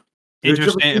 There's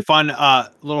Interesting, fun,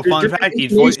 little there's fun different fact.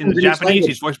 He's voiced in intonations the in each Japanese. language.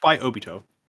 He's voiced by Obito.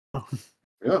 Yeah.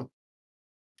 Yeah,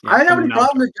 I didn't have from any Naruto.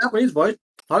 problem with Japanese voice.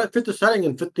 Thought it fit the setting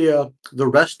and fit the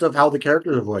rest of how the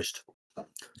characters are voiced.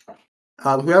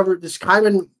 Whoever this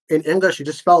Kaiman in English, he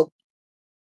just felt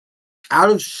out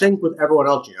of sync with everyone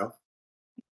else.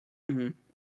 Mm-hmm.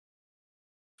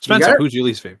 Spencer, who's your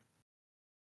least favorite?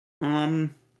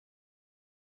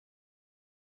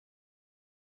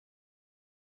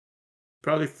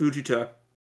 Probably Fujita.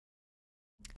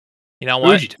 You know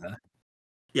what? Fujita.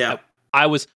 Yeah. I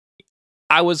was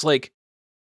like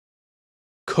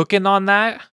cooking on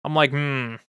that. I'm like,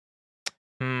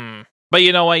 But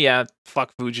you know what? Yeah,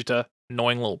 fuck Fujita,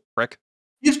 annoying little prick.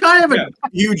 He's kind of a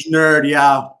huge nerd,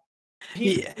 yeah.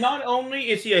 Not only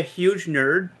is he a huge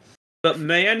nerd, but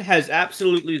man has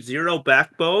absolutely zero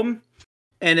backbone,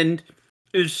 and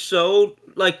is so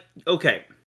like, okay,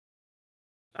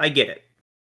 I get it.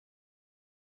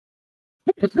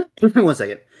 1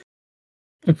 second.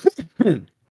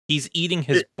 He's eating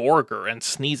his burger and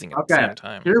sneezing at the same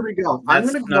time. Here we go. That's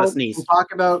I'm going to not a go sneeze. and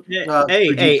talk about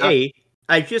Hey!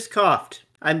 I just coughed.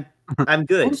 I'm good. I'm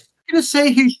going to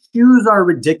say his shoes are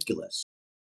ridiculous.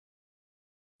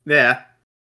 Yeah.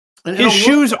 And His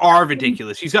shoes are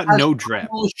ridiculous. He's got no drip.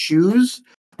 Shoes,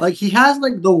 like he has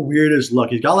like the weirdest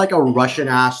look. He's got like a Russian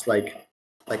ass like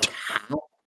hat.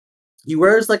 He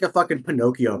wears like a fucking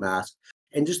Pinocchio mask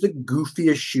and just the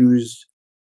goofiest shoes.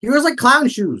 He wears like clown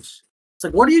shoes. It's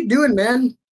like, what are you doing,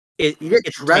 man? You get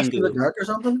dressed in the dark or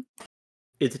something?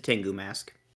 It's a Tengu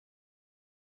mask.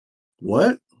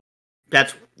 What?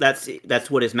 That's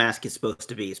what his mask is supposed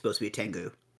to be. It's supposed to be a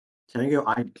Tengu. Tengu,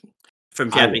 from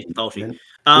Japanese mythology.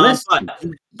 Listen.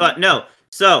 But no.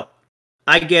 So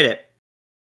I get it.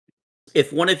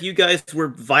 If one of you guys were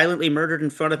violently murdered in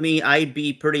front of me, I'd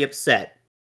be pretty upset.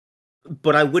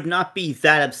 but I would not be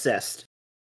that obsessed.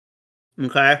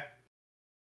 Okay?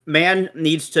 Man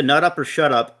needs to nut up or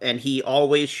shut up, and he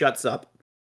always shuts up.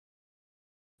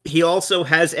 He also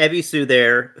has Ebisu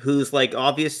there, who's like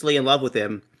obviously in love with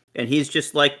him, and he's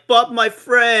just like, but my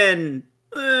friend,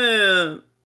 but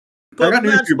got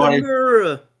news for you, buddy.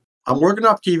 Matsumura." I'm working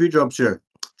off TV jobs here.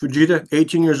 Fujita,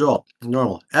 18 years old.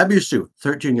 Normal. Ebisu,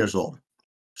 13 years old.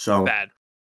 So Bad.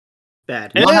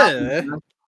 what happened?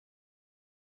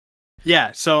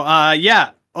 Yeah. So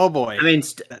yeah. Oh boy. I mean,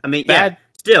 Bad. yeah,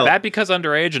 still, Bad because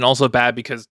underage, and also bad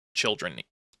because children.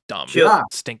 Dumb. Yeah.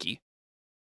 Stinky.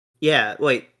 yeah.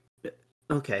 Wait,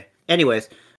 okay. Anyways,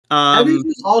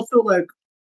 Ebisu's also like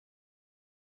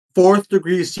 4th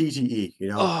degree CTE, you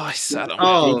know? Oh, I sat on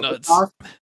Oh, my nuts.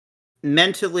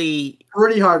 mentally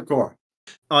Pretty hardcore.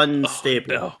 unstable.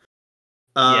 No.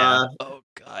 Uh, Oh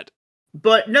god.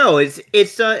 But no, it's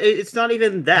not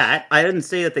even that. I didn't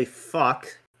say that they fuck.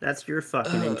 That's your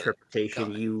fucking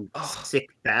interpretation, God. you sick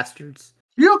bastards.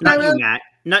 You okay, Not man? you,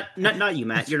 Matt. Not you,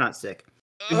 Matt. You're not sick.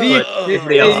 What's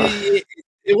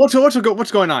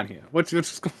going on here? What's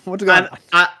going on?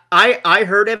 I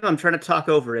heard him. I'm trying to talk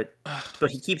over it,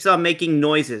 but he keeps on making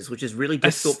noises, which is really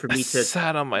difficult for me I to.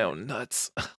 sat on my own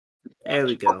nuts. There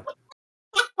we go.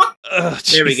 Ugh,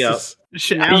 There we go.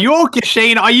 Jesus. Are you okay,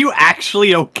 Shane? Are you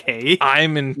actually okay?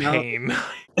 I'm in No. pain.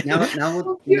 Now that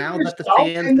the Yourself,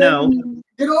 fans and know. then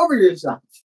get over yourself.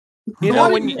 You know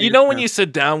when Yeah. you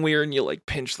sit down weird and you like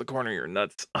pinch the corner of your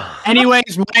nuts.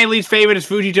 Anyways, my least favorite is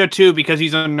Fujito too because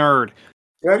he's a nerd.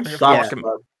 Good Yeah. stuff. Fuck him.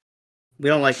 But We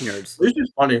don't like nerds. this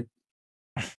is funny.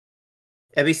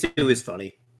 Ebisu is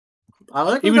funny. I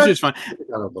like He was just fun.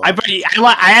 I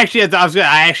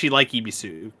actually like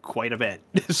Ibisu quite a bit.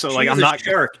 So like She's I'm a not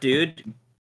shark, dude.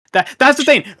 That's the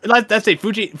thing. That's it.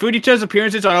 Fujito's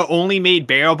appearances are only made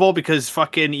bearable because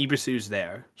fucking Ibisu's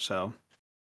there. So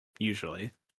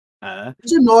usually,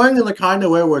 It's annoying in the kind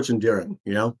of way where it's endearing,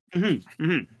 you know?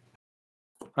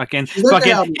 fucking Look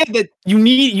at you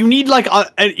need like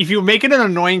if you make it an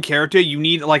annoying character, you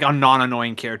need like a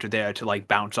non-annoying character there to like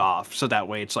bounce off. So that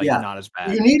way it's like Yeah. not as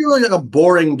bad. You need really like a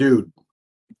boring dude,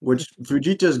 which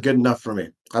Fujita is good enough for me.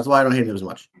 That's why I don't hate him as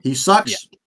much. He sucks,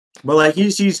 but like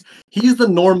he's the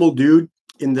normal dude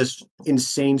in this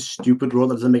insane, stupid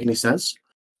world that doesn't make any sense.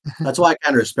 That's why I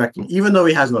kind of respect him, even though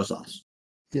he has no sauce.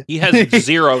 He has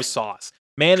zero sauce.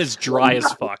 Man is dry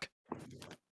as fuck.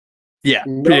 Yeah,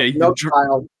 No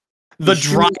style. the His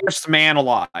shoes- driest man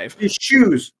alive. His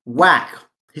shoes, whack.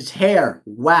 His hair,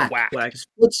 whack. Whack. His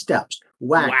footsteps,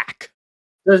 whack. Whack.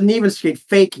 Doesn't even skate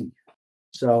faking.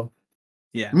 So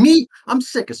Yeah, me, I'm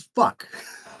sick as fuck.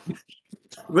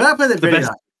 When I play that The video,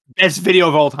 best video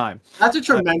of all time. that's a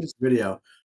tremendous video.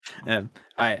 All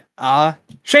right.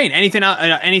 Shane,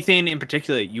 anything in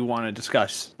particular you want to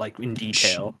discuss, like in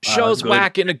detail? Show's Good.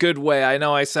 whack in a good way. I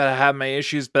know I said I have my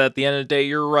issues, but at the end of the day,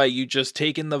 you're right. You just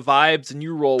take in the vibes and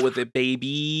you roll with it,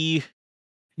 baby.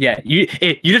 Yeah, you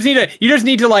just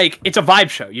need to like. It's a vibe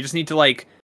show. You just need to like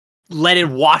let it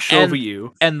wash over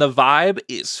you. And the vibe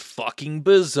is fucking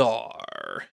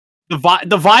bizarre. The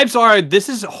vibes are. This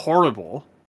is horrible.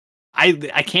 I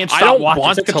can't stop I don't watching.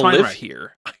 want It's like to a train live wreck.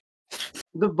 here.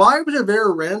 The vibes are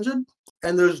very rancid,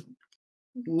 and there's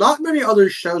not many other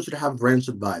shows that have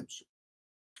rancid vibes.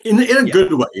 In a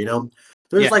good way, you know?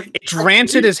 There's like it's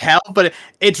rancid as hell, but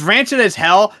it's rancid as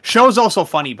hell. Show's also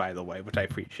funny, by the way, which I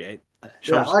appreciate.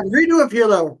 Yeah, like Redo of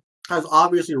Hilo has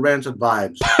obviously rancid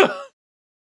vibes.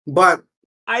 But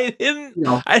I didn't you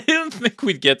know, I didn't think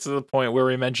we'd get to the point where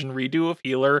we mentioned Redo of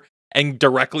Healer and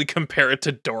directly compare it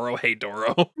to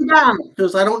Dorohedoro. yeah,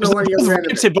 because I don't know any One's other anime.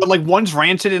 rancid, but like one's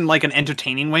rancid in like an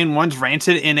entertaining way, and one's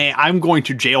rancid in a I'm going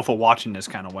to jail for watching this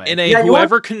kind of way. In a Yeah, you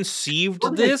whoever conceived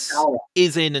What this the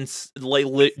is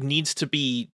needs to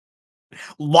be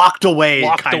locked away.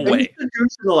 Locked kind of. away.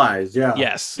 Institutionalized, yeah.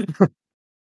 yes.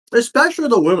 Especially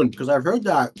the women, because I've heard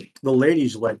that the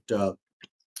ladies liked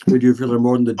Redo of Hilo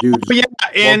more than the dudes. But yeah,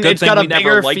 and good it's thing got a we never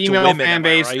bigger liked female women, fan am I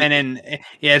base, right? and then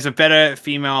it's a better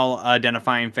female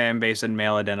identifying fan base than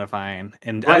male identifying.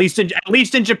 And Right. at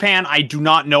least in Japan, I do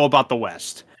not know about the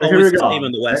West. Oh, Here we it's the go. same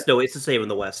in the West. No, it's the same in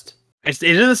the West. Is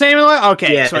it the same in the West?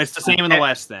 Okay, Yeah, so it's the same in the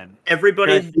West then.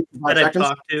 Everybody Can I speak for 5 that I've seconds?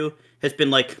 talked to has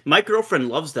been like, my girlfriend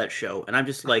loves that show, and I'm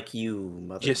just like, you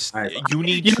mother. Just Alright. you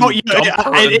need You to know, dump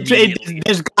her immediately.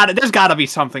 there's gotta be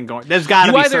something going. There's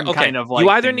gotta You be either some kind of like. you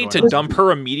either thing need to going on. dump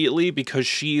her immediately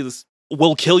because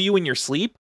will kill you in your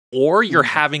sleep, or you're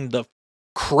having the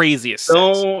craziest sex.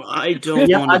 No, I don't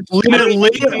Yeah, want to.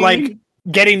 Literally, like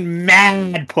getting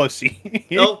mad pussy.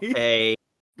 Okay.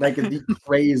 Like the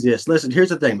craziest. Listen, here's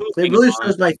the thing. It Moving really on.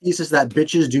 shows my thesis that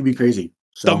bitches do be crazy.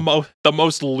 So The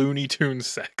most Looney Tunes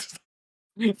sex.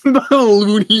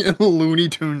 The Looney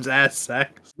Tunes ass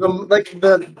sex.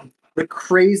 The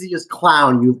craziest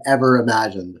clown you've ever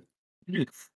imagined. And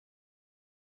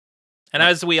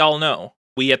as we all know,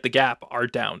 we at the G.A.P are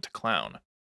down to clown.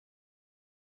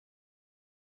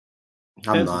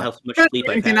 Depends on how much sleep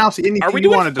I've Anything had. else? Anything Are we you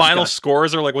doing want to final discuss?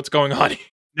 scores or like what's going on?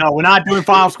 No, we're not doing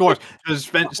final scores.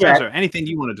 Spencer, anything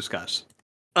you want to discuss?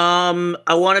 I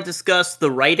want to discuss the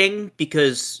writing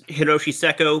because Hiroshi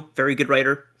Seko, very good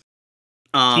writer.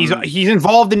 He's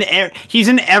involved in he's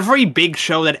in every big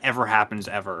show that ever happens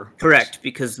ever. Correct,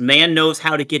 because man knows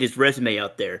how to get his resume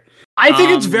out there. I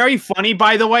think it's very funny,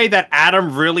 by the way, that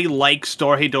Adam really likes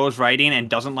Dorohedoro's writing and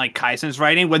doesn't like Kaisen's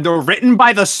writing when they're written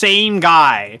by the same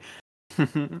guy.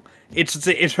 It's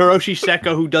Hiroshi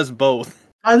Seko who does both.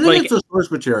 I think it's a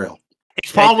source material.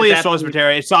 It's probably a source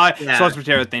material. It's a source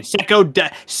material thing.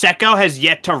 Seko has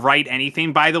yet to write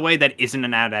anything, by the way, that isn't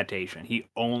an adaptation. He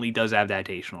only does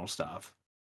adaptational stuff.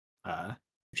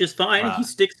 Which is fine. He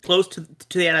sticks close to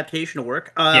the adaptation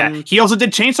work. Yeah, he also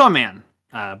did Chainsaw Man,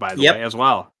 by the way, as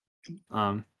well.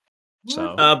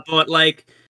 But like,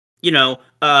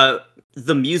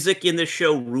 the music in the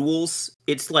show rules.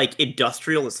 It's like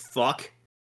industrial as fuck.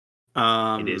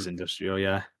 It is industrial,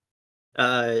 yeah.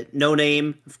 No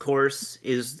Name, of course,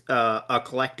 is a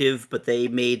collective, but they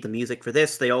made the music for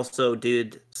this. They also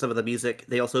did some of the music.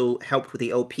 They also helped with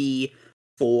the OP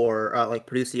for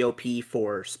produce the OP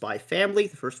for Spy Family,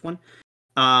 the first one.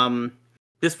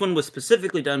 This one was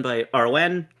specifically done by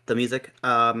RON, the music.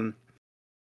 The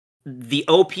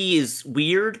OP is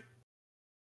weird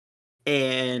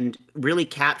and really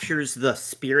captures the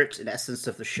spirit and essence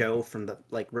of the show from the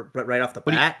right off the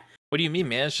bat. What do you mean,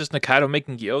 man? It's just Nakaido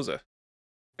making gyoza.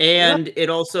 And it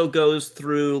also goes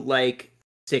through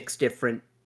 6 different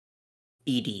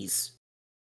EDs.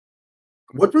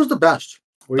 What was the best?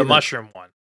 The mushroom one.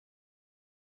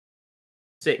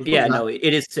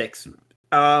 It is 6.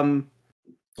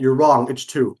 You're wrong. It's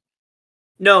 2.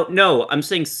 No, I'm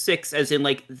saying 6 as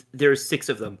in there's 6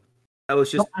 of them. I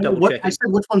was just double checking. I said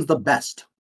which one's the best.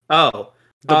 Oh,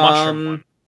 the mushroom one.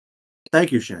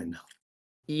 Thank you, Shane.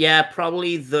 Yeah,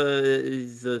 probably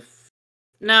the.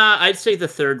 Nah, I'd say the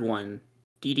third one.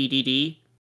 DDDD.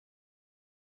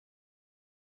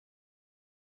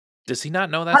 Does he not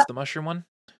know that's the mushroom one?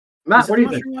 Matt, what do you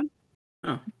think? One?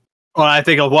 Oh. Well, I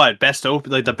think of what? Best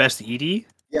the best ED?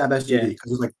 Yeah, best ED,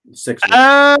 because there's 6.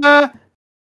 I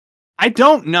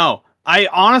don't know. I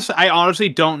honestly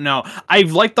don't know. I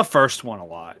like the first one a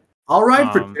lot. All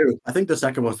right, for 2. I think the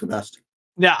second one's the best.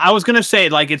 Yeah, I was gonna say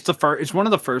it's the first. It's one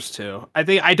of the first 2.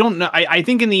 I don't know. I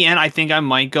think in the end, I think I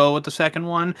might go with the second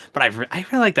one, but I really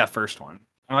like that first one.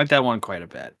 I like that one quite a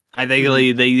bit. I think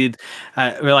they did.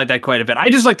 I really like that quite a bit. I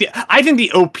just like I think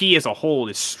the OP as a whole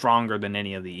is stronger than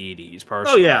any of the EDs.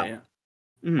 Personally, I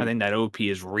think that OP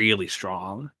is really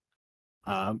strong.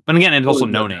 But again, it's also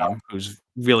No Name, who's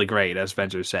really great, as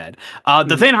Spencer said.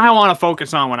 The thing I want to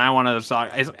focus on when I want to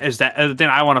talk is that the thing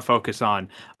I want to focus on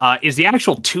is the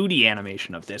actual 2D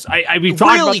animation of this. We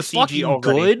talked about the CG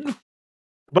already, good,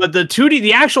 but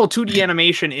the actual 2D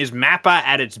animation is Mappa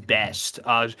at its best.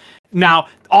 Mappa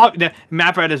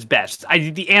at its best.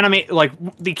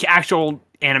 The actual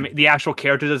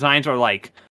character designs are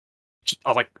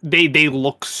they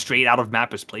look straight out of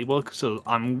Mappa's playbook. So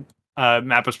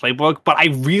Mappa's playbook, but I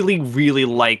really, really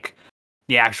like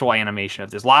the actual animation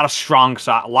of this. A lot of strong,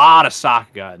 lot of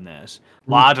Sakuga in this.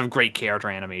 Lots of great character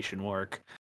animation work.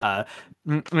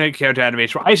 Character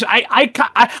animation.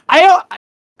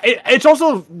 It's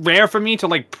also rare for me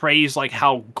to praise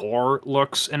how gore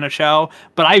looks in a show,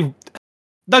 but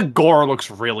the gore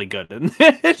looks really good in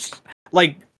this.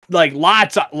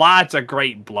 Lots of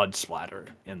great blood splatter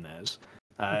in this.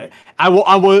 I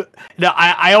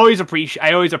always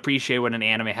appreciate when an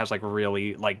anime has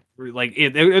really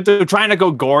if they're trying to go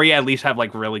gory, at least have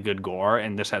really good gore,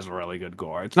 and this has really good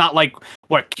gore. It's not like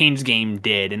what King's Game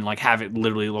did and have it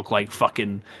literally look like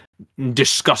fucking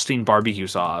disgusting barbecue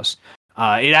sauce.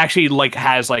 It actually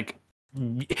has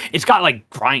it's got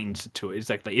grinds to it.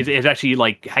 It's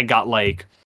actually had got it's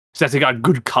actually got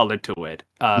good color to it,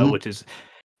 which is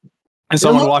and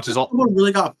someone watches all. Someone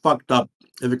really got fucked up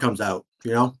if it comes out.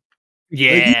 Yeah.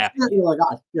 Yeah.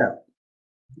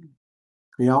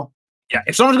 Yeah.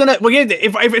 If someone's gonna,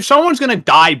 if someone's gonna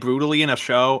die brutally in a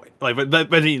show, whether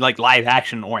live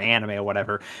action or anime or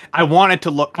whatever, I want it to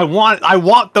look. I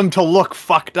want them to look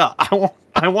fucked up.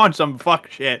 I want some fuck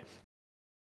shit.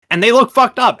 And they look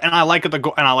fucked up, and I like the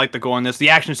gore in this. The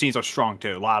action scenes are strong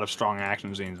too. A lot of strong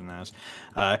action scenes in this.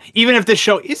 Even if this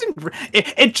show isn't,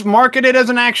 it's marketed as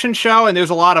an action show, and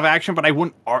there's a lot of action, but I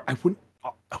wouldn't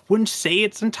say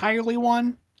it's entirely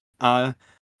one.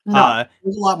 No,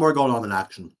 there's a lot more going on than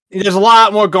action. There's a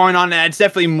lot more going on, and it's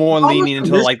definitely more leaning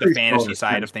into like the mystery fantasy show,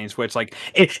 side of things, where it's like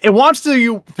it wants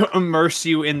to immerse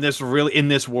you in this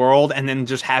world, and then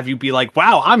just have you be like,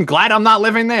 "Wow, I'm glad I'm not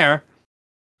living there."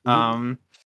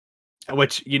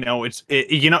 Which which you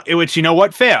know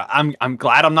what, fair. I'm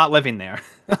glad I'm not living there.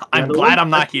 I'm glad I'm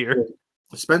not here.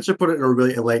 Spencer put it in a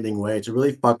really enlightening way. It's a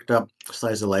really fucked up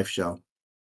slice of life show.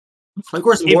 Of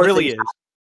course, It really is.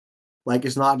 Like,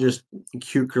 it's not just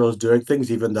cute girls doing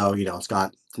things, even though, it's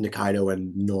got Nikaido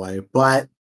and Noi, but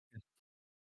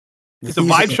The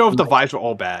vibe show if the vibes were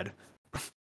all bad.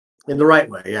 In the right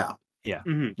way, yeah. Yeah.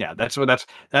 Yeah, that's what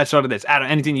it is. Adam,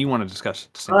 anything you want to discuss?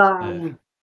 I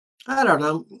don't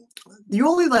know. The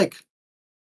only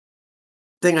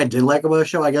thing I did like about the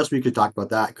show, I guess we could talk about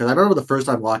that, because I remember the first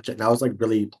time I watched it and I was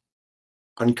really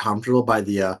uncomfortable by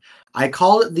the I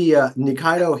call it the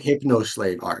Nikaido Hypno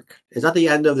Slave arc. Is that the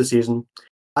end of the season?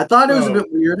 I thought it was a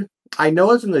bit weird. I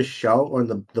know it's in the show or in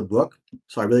the book,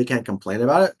 so I really can't complain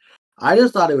about it. I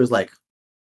just thought it was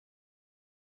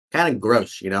kind of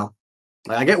gross,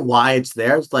 I get why it's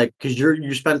there. It's because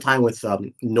you spend time with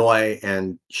Noi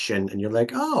and Shin, and you're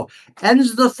like, oh,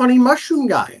 En's the funny mushroom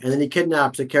guy, and then he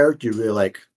kidnaps a character you really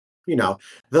like,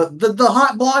 the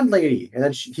hot blonde lady, and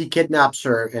then he kidnaps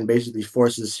her and basically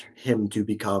forces her to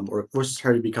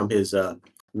become his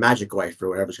magic wife or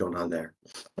whatever's going on there.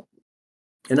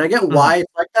 And I get why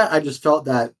it's like that. I just felt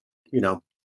that,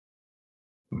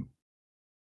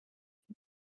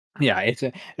 Yeah, it's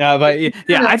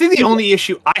I think the only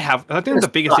issue I have, I think the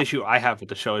biggest issue I have with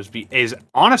the show is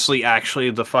honestly actually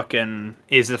the fact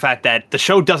that the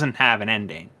show doesn't have an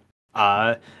ending.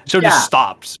 So it just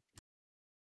stops.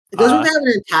 It doesn't have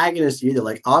an antagonist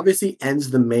either. Obviously, En's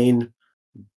the main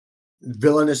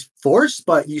villainous force,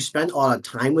 but you spend a lot of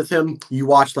time with him. You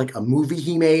watch a movie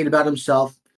he made about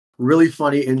himself, really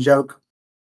funny in joke.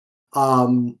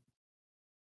 So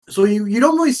you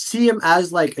don't really see him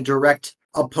as a direct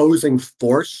opposing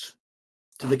force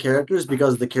to the characters,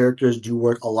 because the characters do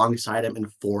work alongside him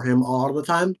and for him all of the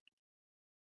time.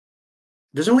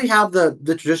 Doesn't really have the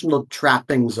traditional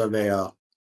trappings of a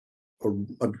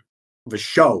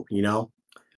show, even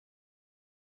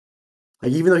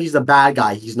though he's the bad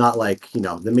guy, he's not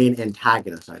the main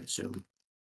antagonist, I'd assume.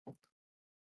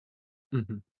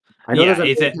 I know there's an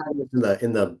antagonist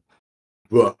in the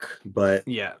book, but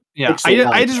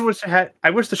I just wish I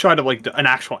wish the show had an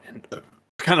actual end,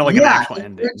 kind of an actual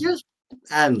ending. It just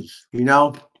ends,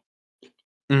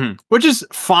 Which is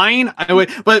fine,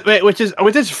 which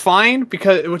is fine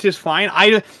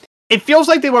it feels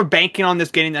like they were banking on this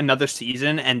getting another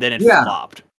season, and then it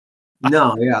flopped.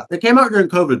 No, it came out during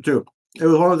COVID too. It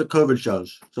was one of the COVID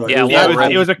shows. So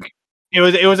it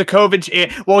was a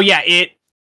COVID. Well, yeah,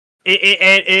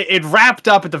 it wrapped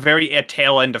up at the very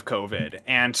tail end of COVID,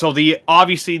 and so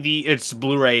its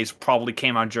Blu-rays probably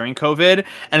came out during COVID,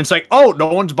 and it's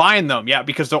no one's buying them,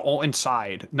 because they're all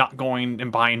inside, not going and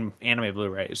buying anime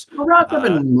Blu-rays. It wrapped up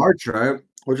in March, right?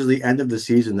 Which is the end of the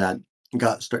season that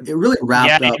got started. It really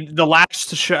wrapped up. The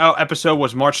last show episode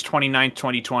was March 29th,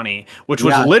 2020, which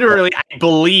was literally, I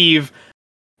believe,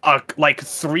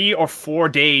 3 or 4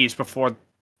 days before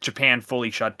Japan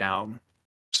fully shut down.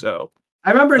 So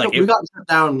I remember we got shut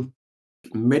down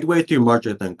midway through March,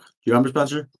 I think. Do you remember,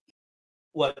 Spencer?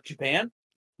 What, Japan?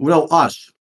 No, us.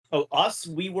 Oh, us?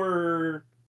 We were,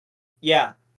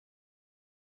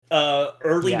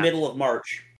 early middle of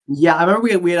March. Yeah, I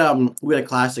remember we had a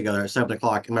class together at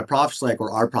 7:00, and my prof's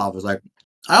or our prof was I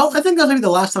think that's maybe the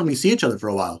last time we see each other for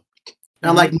a while. And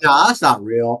I'm like, nah, that's not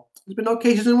real. There's been no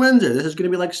cases in Windsor. This is going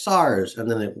to be like SARS.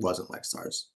 And then it wasn't like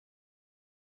SARS.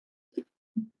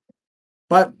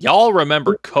 But y'all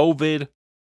remember COVID?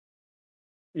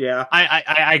 Yeah.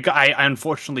 I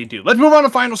unfortunately do. Let's move on to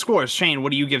final scores. Shane,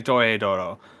 what do you give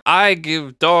Dorohedoro? I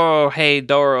give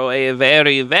Dorohedoro a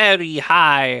very, very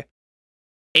high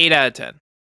 8 out of 10.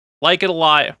 Like it a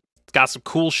lot. It's got some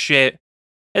cool shit.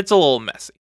 It's a little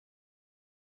messy.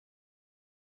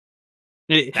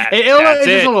 It's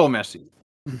a little messy.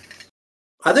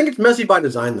 I think it's messy by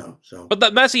design, though. But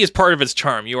that messy is part of its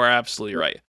charm. You are absolutely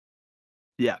right.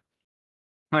 Yeah.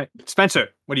 All right, Spencer,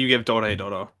 what do you give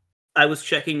Dorohedoro? I was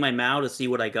checking my MAU to see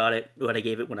what I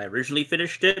gave it when I originally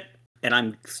finished it, and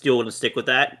I'm still going to stick with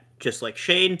that, just like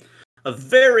Shane. A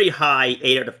very high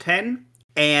 8 out of 10.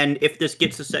 And if this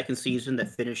gets a second season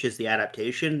that finishes the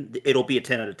adaptation, it'll be a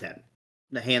 10 out of 10.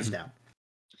 Hands down.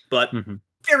 But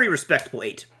very respectable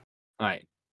 8. All right.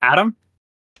 Adam?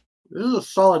 This is a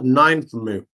solid 9 for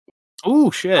me. Oh,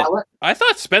 shit. I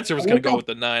thought Spencer was going to go with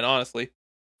the 9, honestly.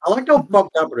 I like how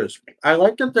fucked up it is. I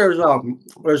like that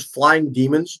there's flying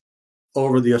demons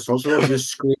over the sorcerer. He just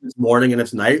screams it's morning and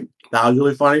it's night. That was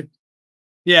really funny.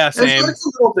 Yeah, same. It's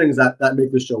the little things that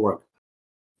make this show work.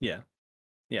 Yeah,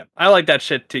 I like that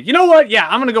shit too. You know what? Yeah,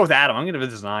 I'm gonna go with Adam. I'm gonna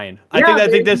give this 9. I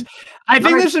think there's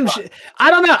some shit. I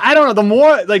don't know. The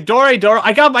more like Dorohedoro,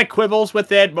 I got my quibbles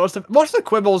with it. Most of the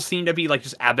quibbles seem to be like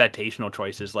just adaptational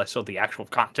choices, less so the actual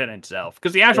content itself.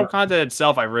 Because the actual content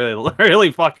itself, I really,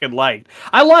 really fucking liked.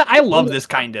 I love this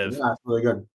kind of it's really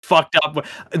good. fucked up.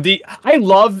 I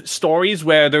love stories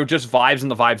where they're just vibes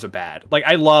and the vibes are bad. Like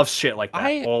I love shit like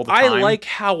that all the time. I like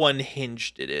how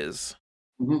unhinged it is.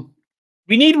 Mm-hmm.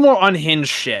 We need more unhinged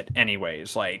shit,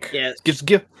 anyways. Like, Yes. just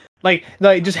give,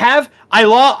 just have.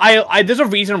 I. There's a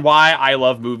reason why I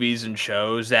love movies and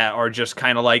shows that are just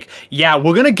kind of like, yeah,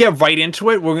 we're gonna get right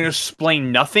into it. We're gonna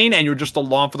explain nothing, and you're just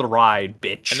along for the ride,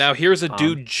 bitch. And now here's a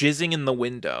dude jizzing in the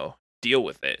window. Deal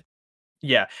with it.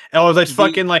 Yeah, and I was like, That's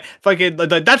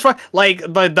why,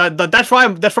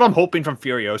 that's what I'm hoping from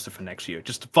Furiosa for next year.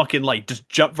 Just to fucking just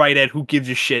jump right in. Who gives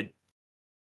a shit?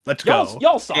 Let's go.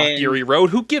 Y'all saw Fury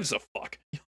Road. Who gives a fuck?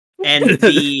 And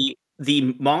the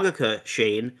mangaka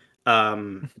Shane,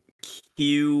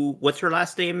 what's her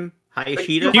last name?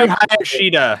 Hayashida.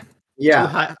 Hayashida.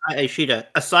 Yeah, Hayashida.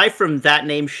 Aside from that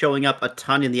name showing up a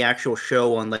ton in the actual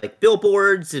show on like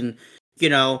billboards and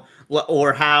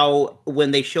or how when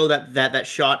they show that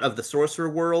shot of the sorcerer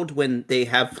world when they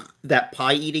have that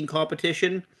pie eating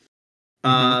competition,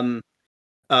 the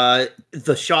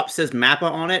shop says Mappa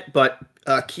on it, but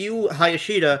Q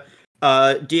Hayashida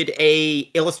did a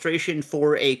illustration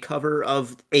for a cover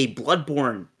of a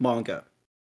Bloodborne manga.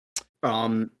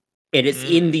 And it's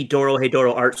in the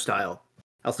Dorohedoro art style.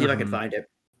 I'll see if I can find it.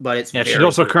 But it's she's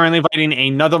also currently writing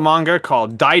another manga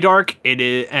called Dark. It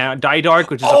is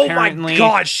Dark, which is apparently. Oh my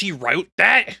god, she wrote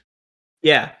that?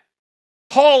 Yeah.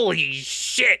 Holy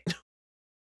shit!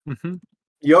 Mm-hmm.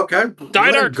 You okay?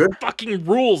 Dark fucking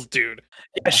rules, dude.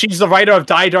 Yeah, she's the writer of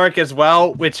Dark as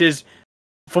well, which is,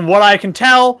 from what I can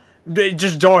tell,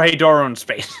 just Dorohedoro in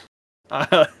space.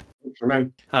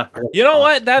 You know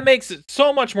what? That makes it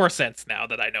so much more sense now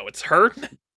that I know it's her.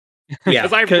 Yeah,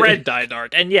 because I've read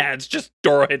Dark, and yeah, it's just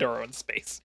Dorohedoro in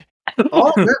space.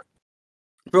 Oh, man.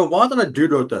 For a while, that a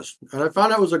dude wrote this, and I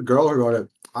found out it was a girl who wrote it.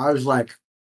 I was like,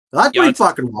 that's pretty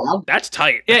fucking wild. That's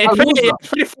tight. Yeah, it's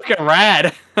pretty fucking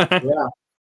rad. Yeah.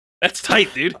 That's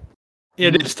tight, dude.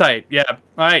 It is tight. Yeah. All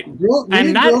right.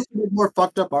 And that more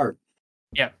fucked up art.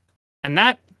 Yeah. And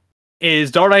that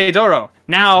is Dorohedoro.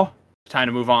 Now, time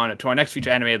to move on to our next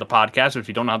feature anime of the podcast, which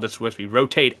we don't know how this works. We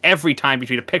rotate every time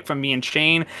between a pick from me and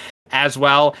Shane, as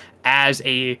well as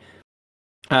a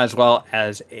that's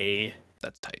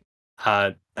tight.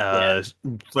 The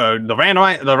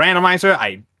randomizer.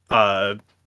 I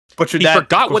butchered that. He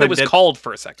forgot what it was called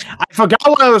for a second. I forgot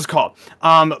what it was called.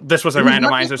 This was a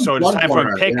randomizer, so it's time for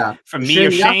a pick from me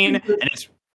or Shane, and it's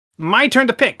my turn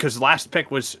to pick because the last pick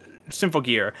was Sinful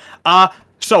Gear.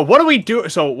 So what do we do?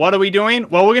 What are we doing?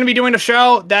 Well, we're going to be doing a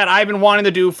show that I've been wanting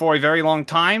to do for a very long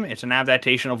time. It's an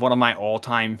adaptation of one of my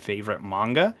all-time favorite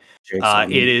manga.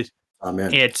 It is.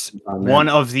 It's one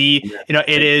of the.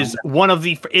 It's one of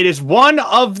the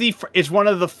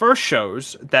first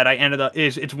shows that I ended up.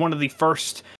 It's one of the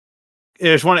first.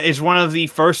 It's one of the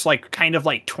first kind of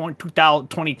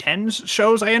 2010s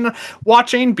shows I ended up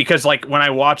watching, because when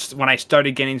I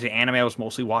started getting into anime, I was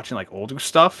mostly watching older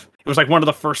stuff. It was one of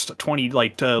the first 20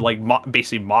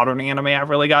 basically modern anime I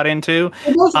really got into.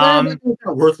 Most anime is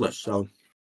worthless, so.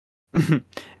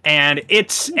 and with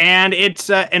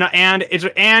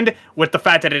the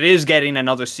fact that it is getting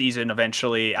another season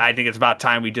eventually, I think it's about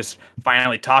time we just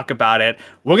finally talk about it.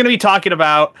 We're going to be talking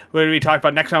about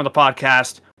next time on the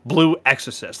podcast Blue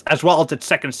Exorcist, as well as its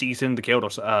second season, the Kyoto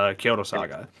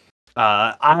Saga.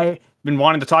 I've been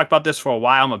wanting to talk about this for a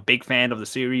while. I'm a big fan of the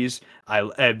series.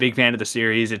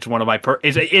 It's one of my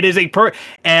it is a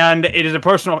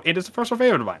personal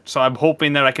favorite of mine. So I'm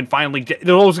hoping that I can finally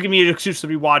it'll also give me an excuse to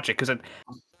rewatch it, because it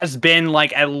has been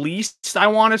at least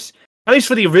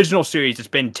for the original series, it's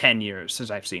been 10 years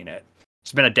since I've seen it.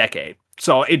 It's been a decade.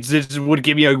 So it would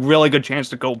give me a really good chance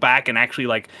to go back and actually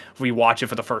rewatch it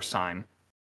for the first time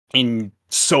in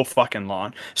so fucking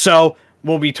long. So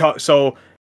we'll be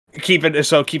keep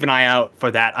an eye out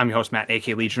for that. I'm your host, Matt,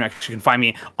 aka Legion Rex. You can find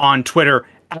me on Twitter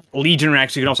at Legion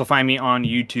Rex. You can also find me on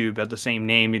YouTube at the same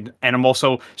name. And I'm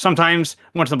also sometimes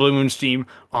once the Blue Moon stream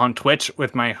on Twitch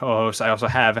with my host. I also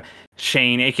have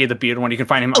Shane, aka the Bearded One. You can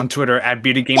find him on Twitter at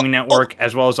Bearded Gaming Network,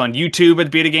 as well as on YouTube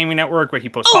at Bearded Gaming Network, where he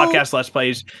posts podcasts, let's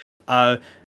plays,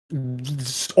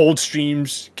 old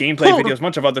streams, gameplay videos, a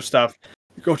bunch of other stuff.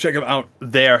 Go check him out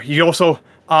there. He also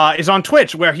is on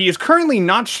Twitch, where he is currently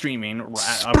not streaming.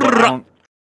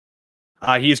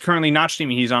 He is currently not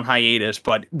streaming. He's on hiatus,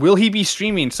 but will he be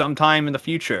streaming sometime in the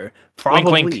future?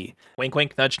 Probably. Wink, wink,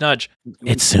 wink, nudge, nudge.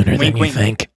 It's sooner than you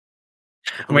think.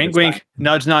 Wink, wink,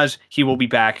 nudge, nudge. He will be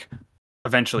back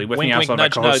eventually. With me, Wink, also wink, my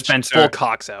nudge, co-host nudge. Spencer. Full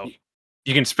cocks out.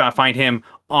 You can find him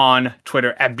on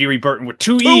Twitter at Beery Burton with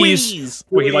two E's.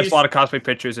 Where he likes a lot of cosplay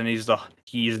pictures, and he's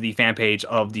the fan page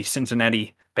of the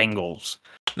Cincinnati Bengals.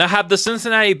 Now, have the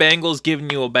Cincinnati Bengals given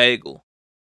you a bagel?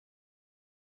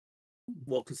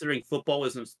 Well, considering football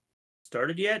isn't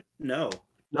started yet, no.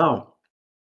 No.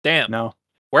 Damn. No.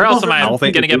 Where else am I I don't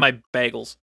think going to they get do. my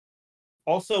bagels?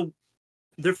 Also,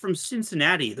 they're from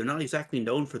Cincinnati. They're not exactly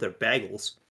known for their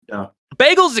bagels. No.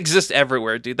 Bagels exist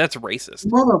everywhere, dude. That's racist.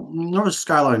 No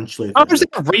Skyline Chili. How is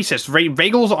that racist?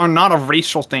 Bagels are not a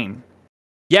racial thing.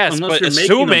 Yes, Unless but you're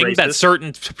making them assuming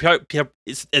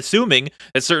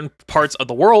that certain parts of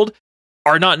the world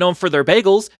are not known for their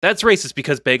bagels, that's racist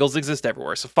because bagels exist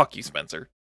everywhere. So fuck you, Spencer.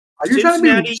 Are you trying to be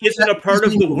Cincinnati isn't a part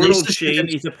of the world, racist Shane.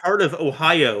 against- It's a part of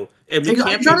Ohio. And we Are you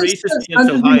can't be trying to racist say against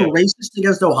Spencer's being Ohio. racist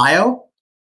against Ohio?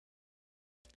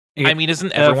 I mean,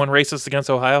 isn't everyone racist against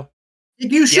Ohio?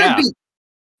 You should Yeah. be.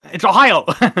 It's Ohio.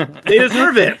 They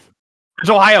deserve it. It's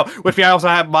Ohio. With me, I also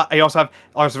have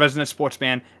our resident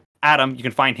sportsman, Adam. You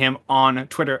can find him on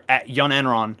Twitter at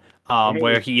YunEnron,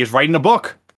 where he is writing a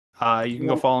book. You can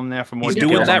go follow him there for more He's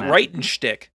details doing on that writing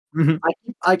shtick.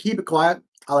 I keep it quiet.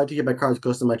 I like to get my cards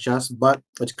close to my chest, but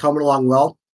it's coming along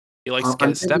well. He likes to I'm get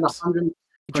his thinking steps. 100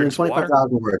 He drinks water.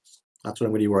 125,000 words. That's what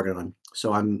I'm going to be working on.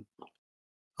 So I'm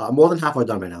more than halfway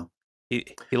done right now. He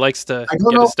likes to I get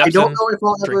don't know. his I steps don't in, know if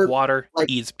I'll drink ever water, like-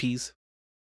 eat his peas.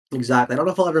 exactly. I don't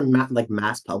know if I'll ever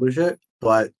mass publish it,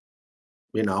 but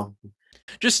you know,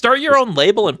 Just start your own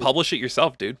label and publish it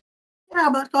yourself, dude. yeah,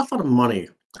 but that costs a lot of money.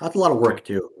 That's a lot of work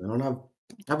too. I don't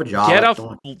have a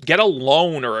job. Get a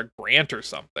loan or a grant or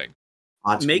something.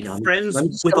 Make friends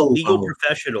with a legal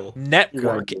professional.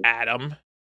 Network, Exactly. Adam.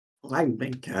 I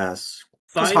guess.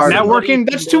 Find hard. somebody Networking, who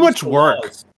that's too knows much the work.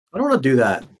 laws. I don't want to do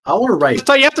that. I want to write. That's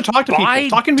how you have to talk to people. Buy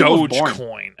Talking to people is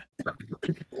boring.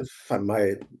 Dogecoin. If I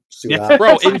might sue Yeah. that.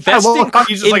 Bro, invest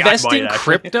He's just like, invest I'd buy in it, actually.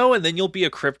 crypto and then you'll be a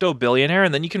crypto billionaire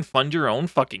and then you can fund your own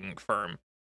fucking firm.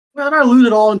 Well, I lose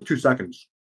it all in 2 seconds.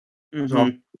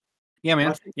 Mhm. Yeah, man.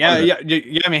 That's Yeah, fun.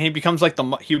 yeah, man. He would become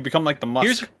like the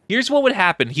Musk. Here's what would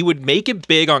happen. He would make it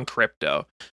big on crypto.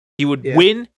 He would Yeah.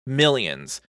 win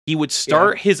millions. He would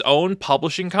start his own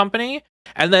publishing company,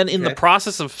 and then in the Okay.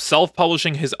 process of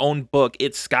self-publishing his own book,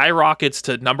 it skyrockets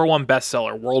to #1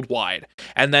 bestseller worldwide.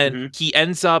 And then he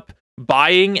ends up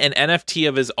buying an NFT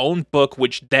of his own book,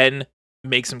 which then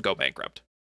makes him go bankrupt.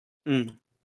 Mm.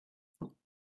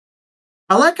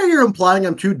 I like how you're implying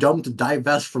I'm too dumb to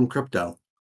divest from crypto.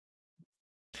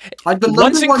 Like the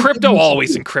Once number in one crypto, thing you always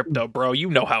should in crypto, bro. You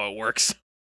know how it works.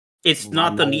 It's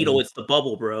not the needle, it's the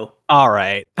bubble, bro. All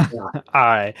right. All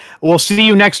right. We'll see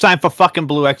you next time for fucking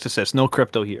Blue Exorcist. No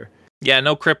crypto here. Yeah,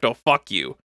 no crypto. Fuck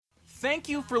you. Thank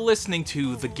you for listening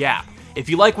to The Gap. If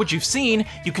you like what you've seen,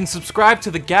 you can subscribe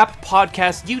to the Gap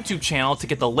Podcast YouTube channel to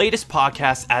get the latest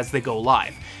podcasts as they go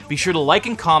live. Be sure to like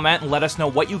and comment and let us know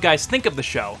what you guys think of the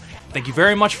show. Thank you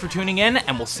very much for tuning in,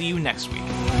 and we'll see you next week.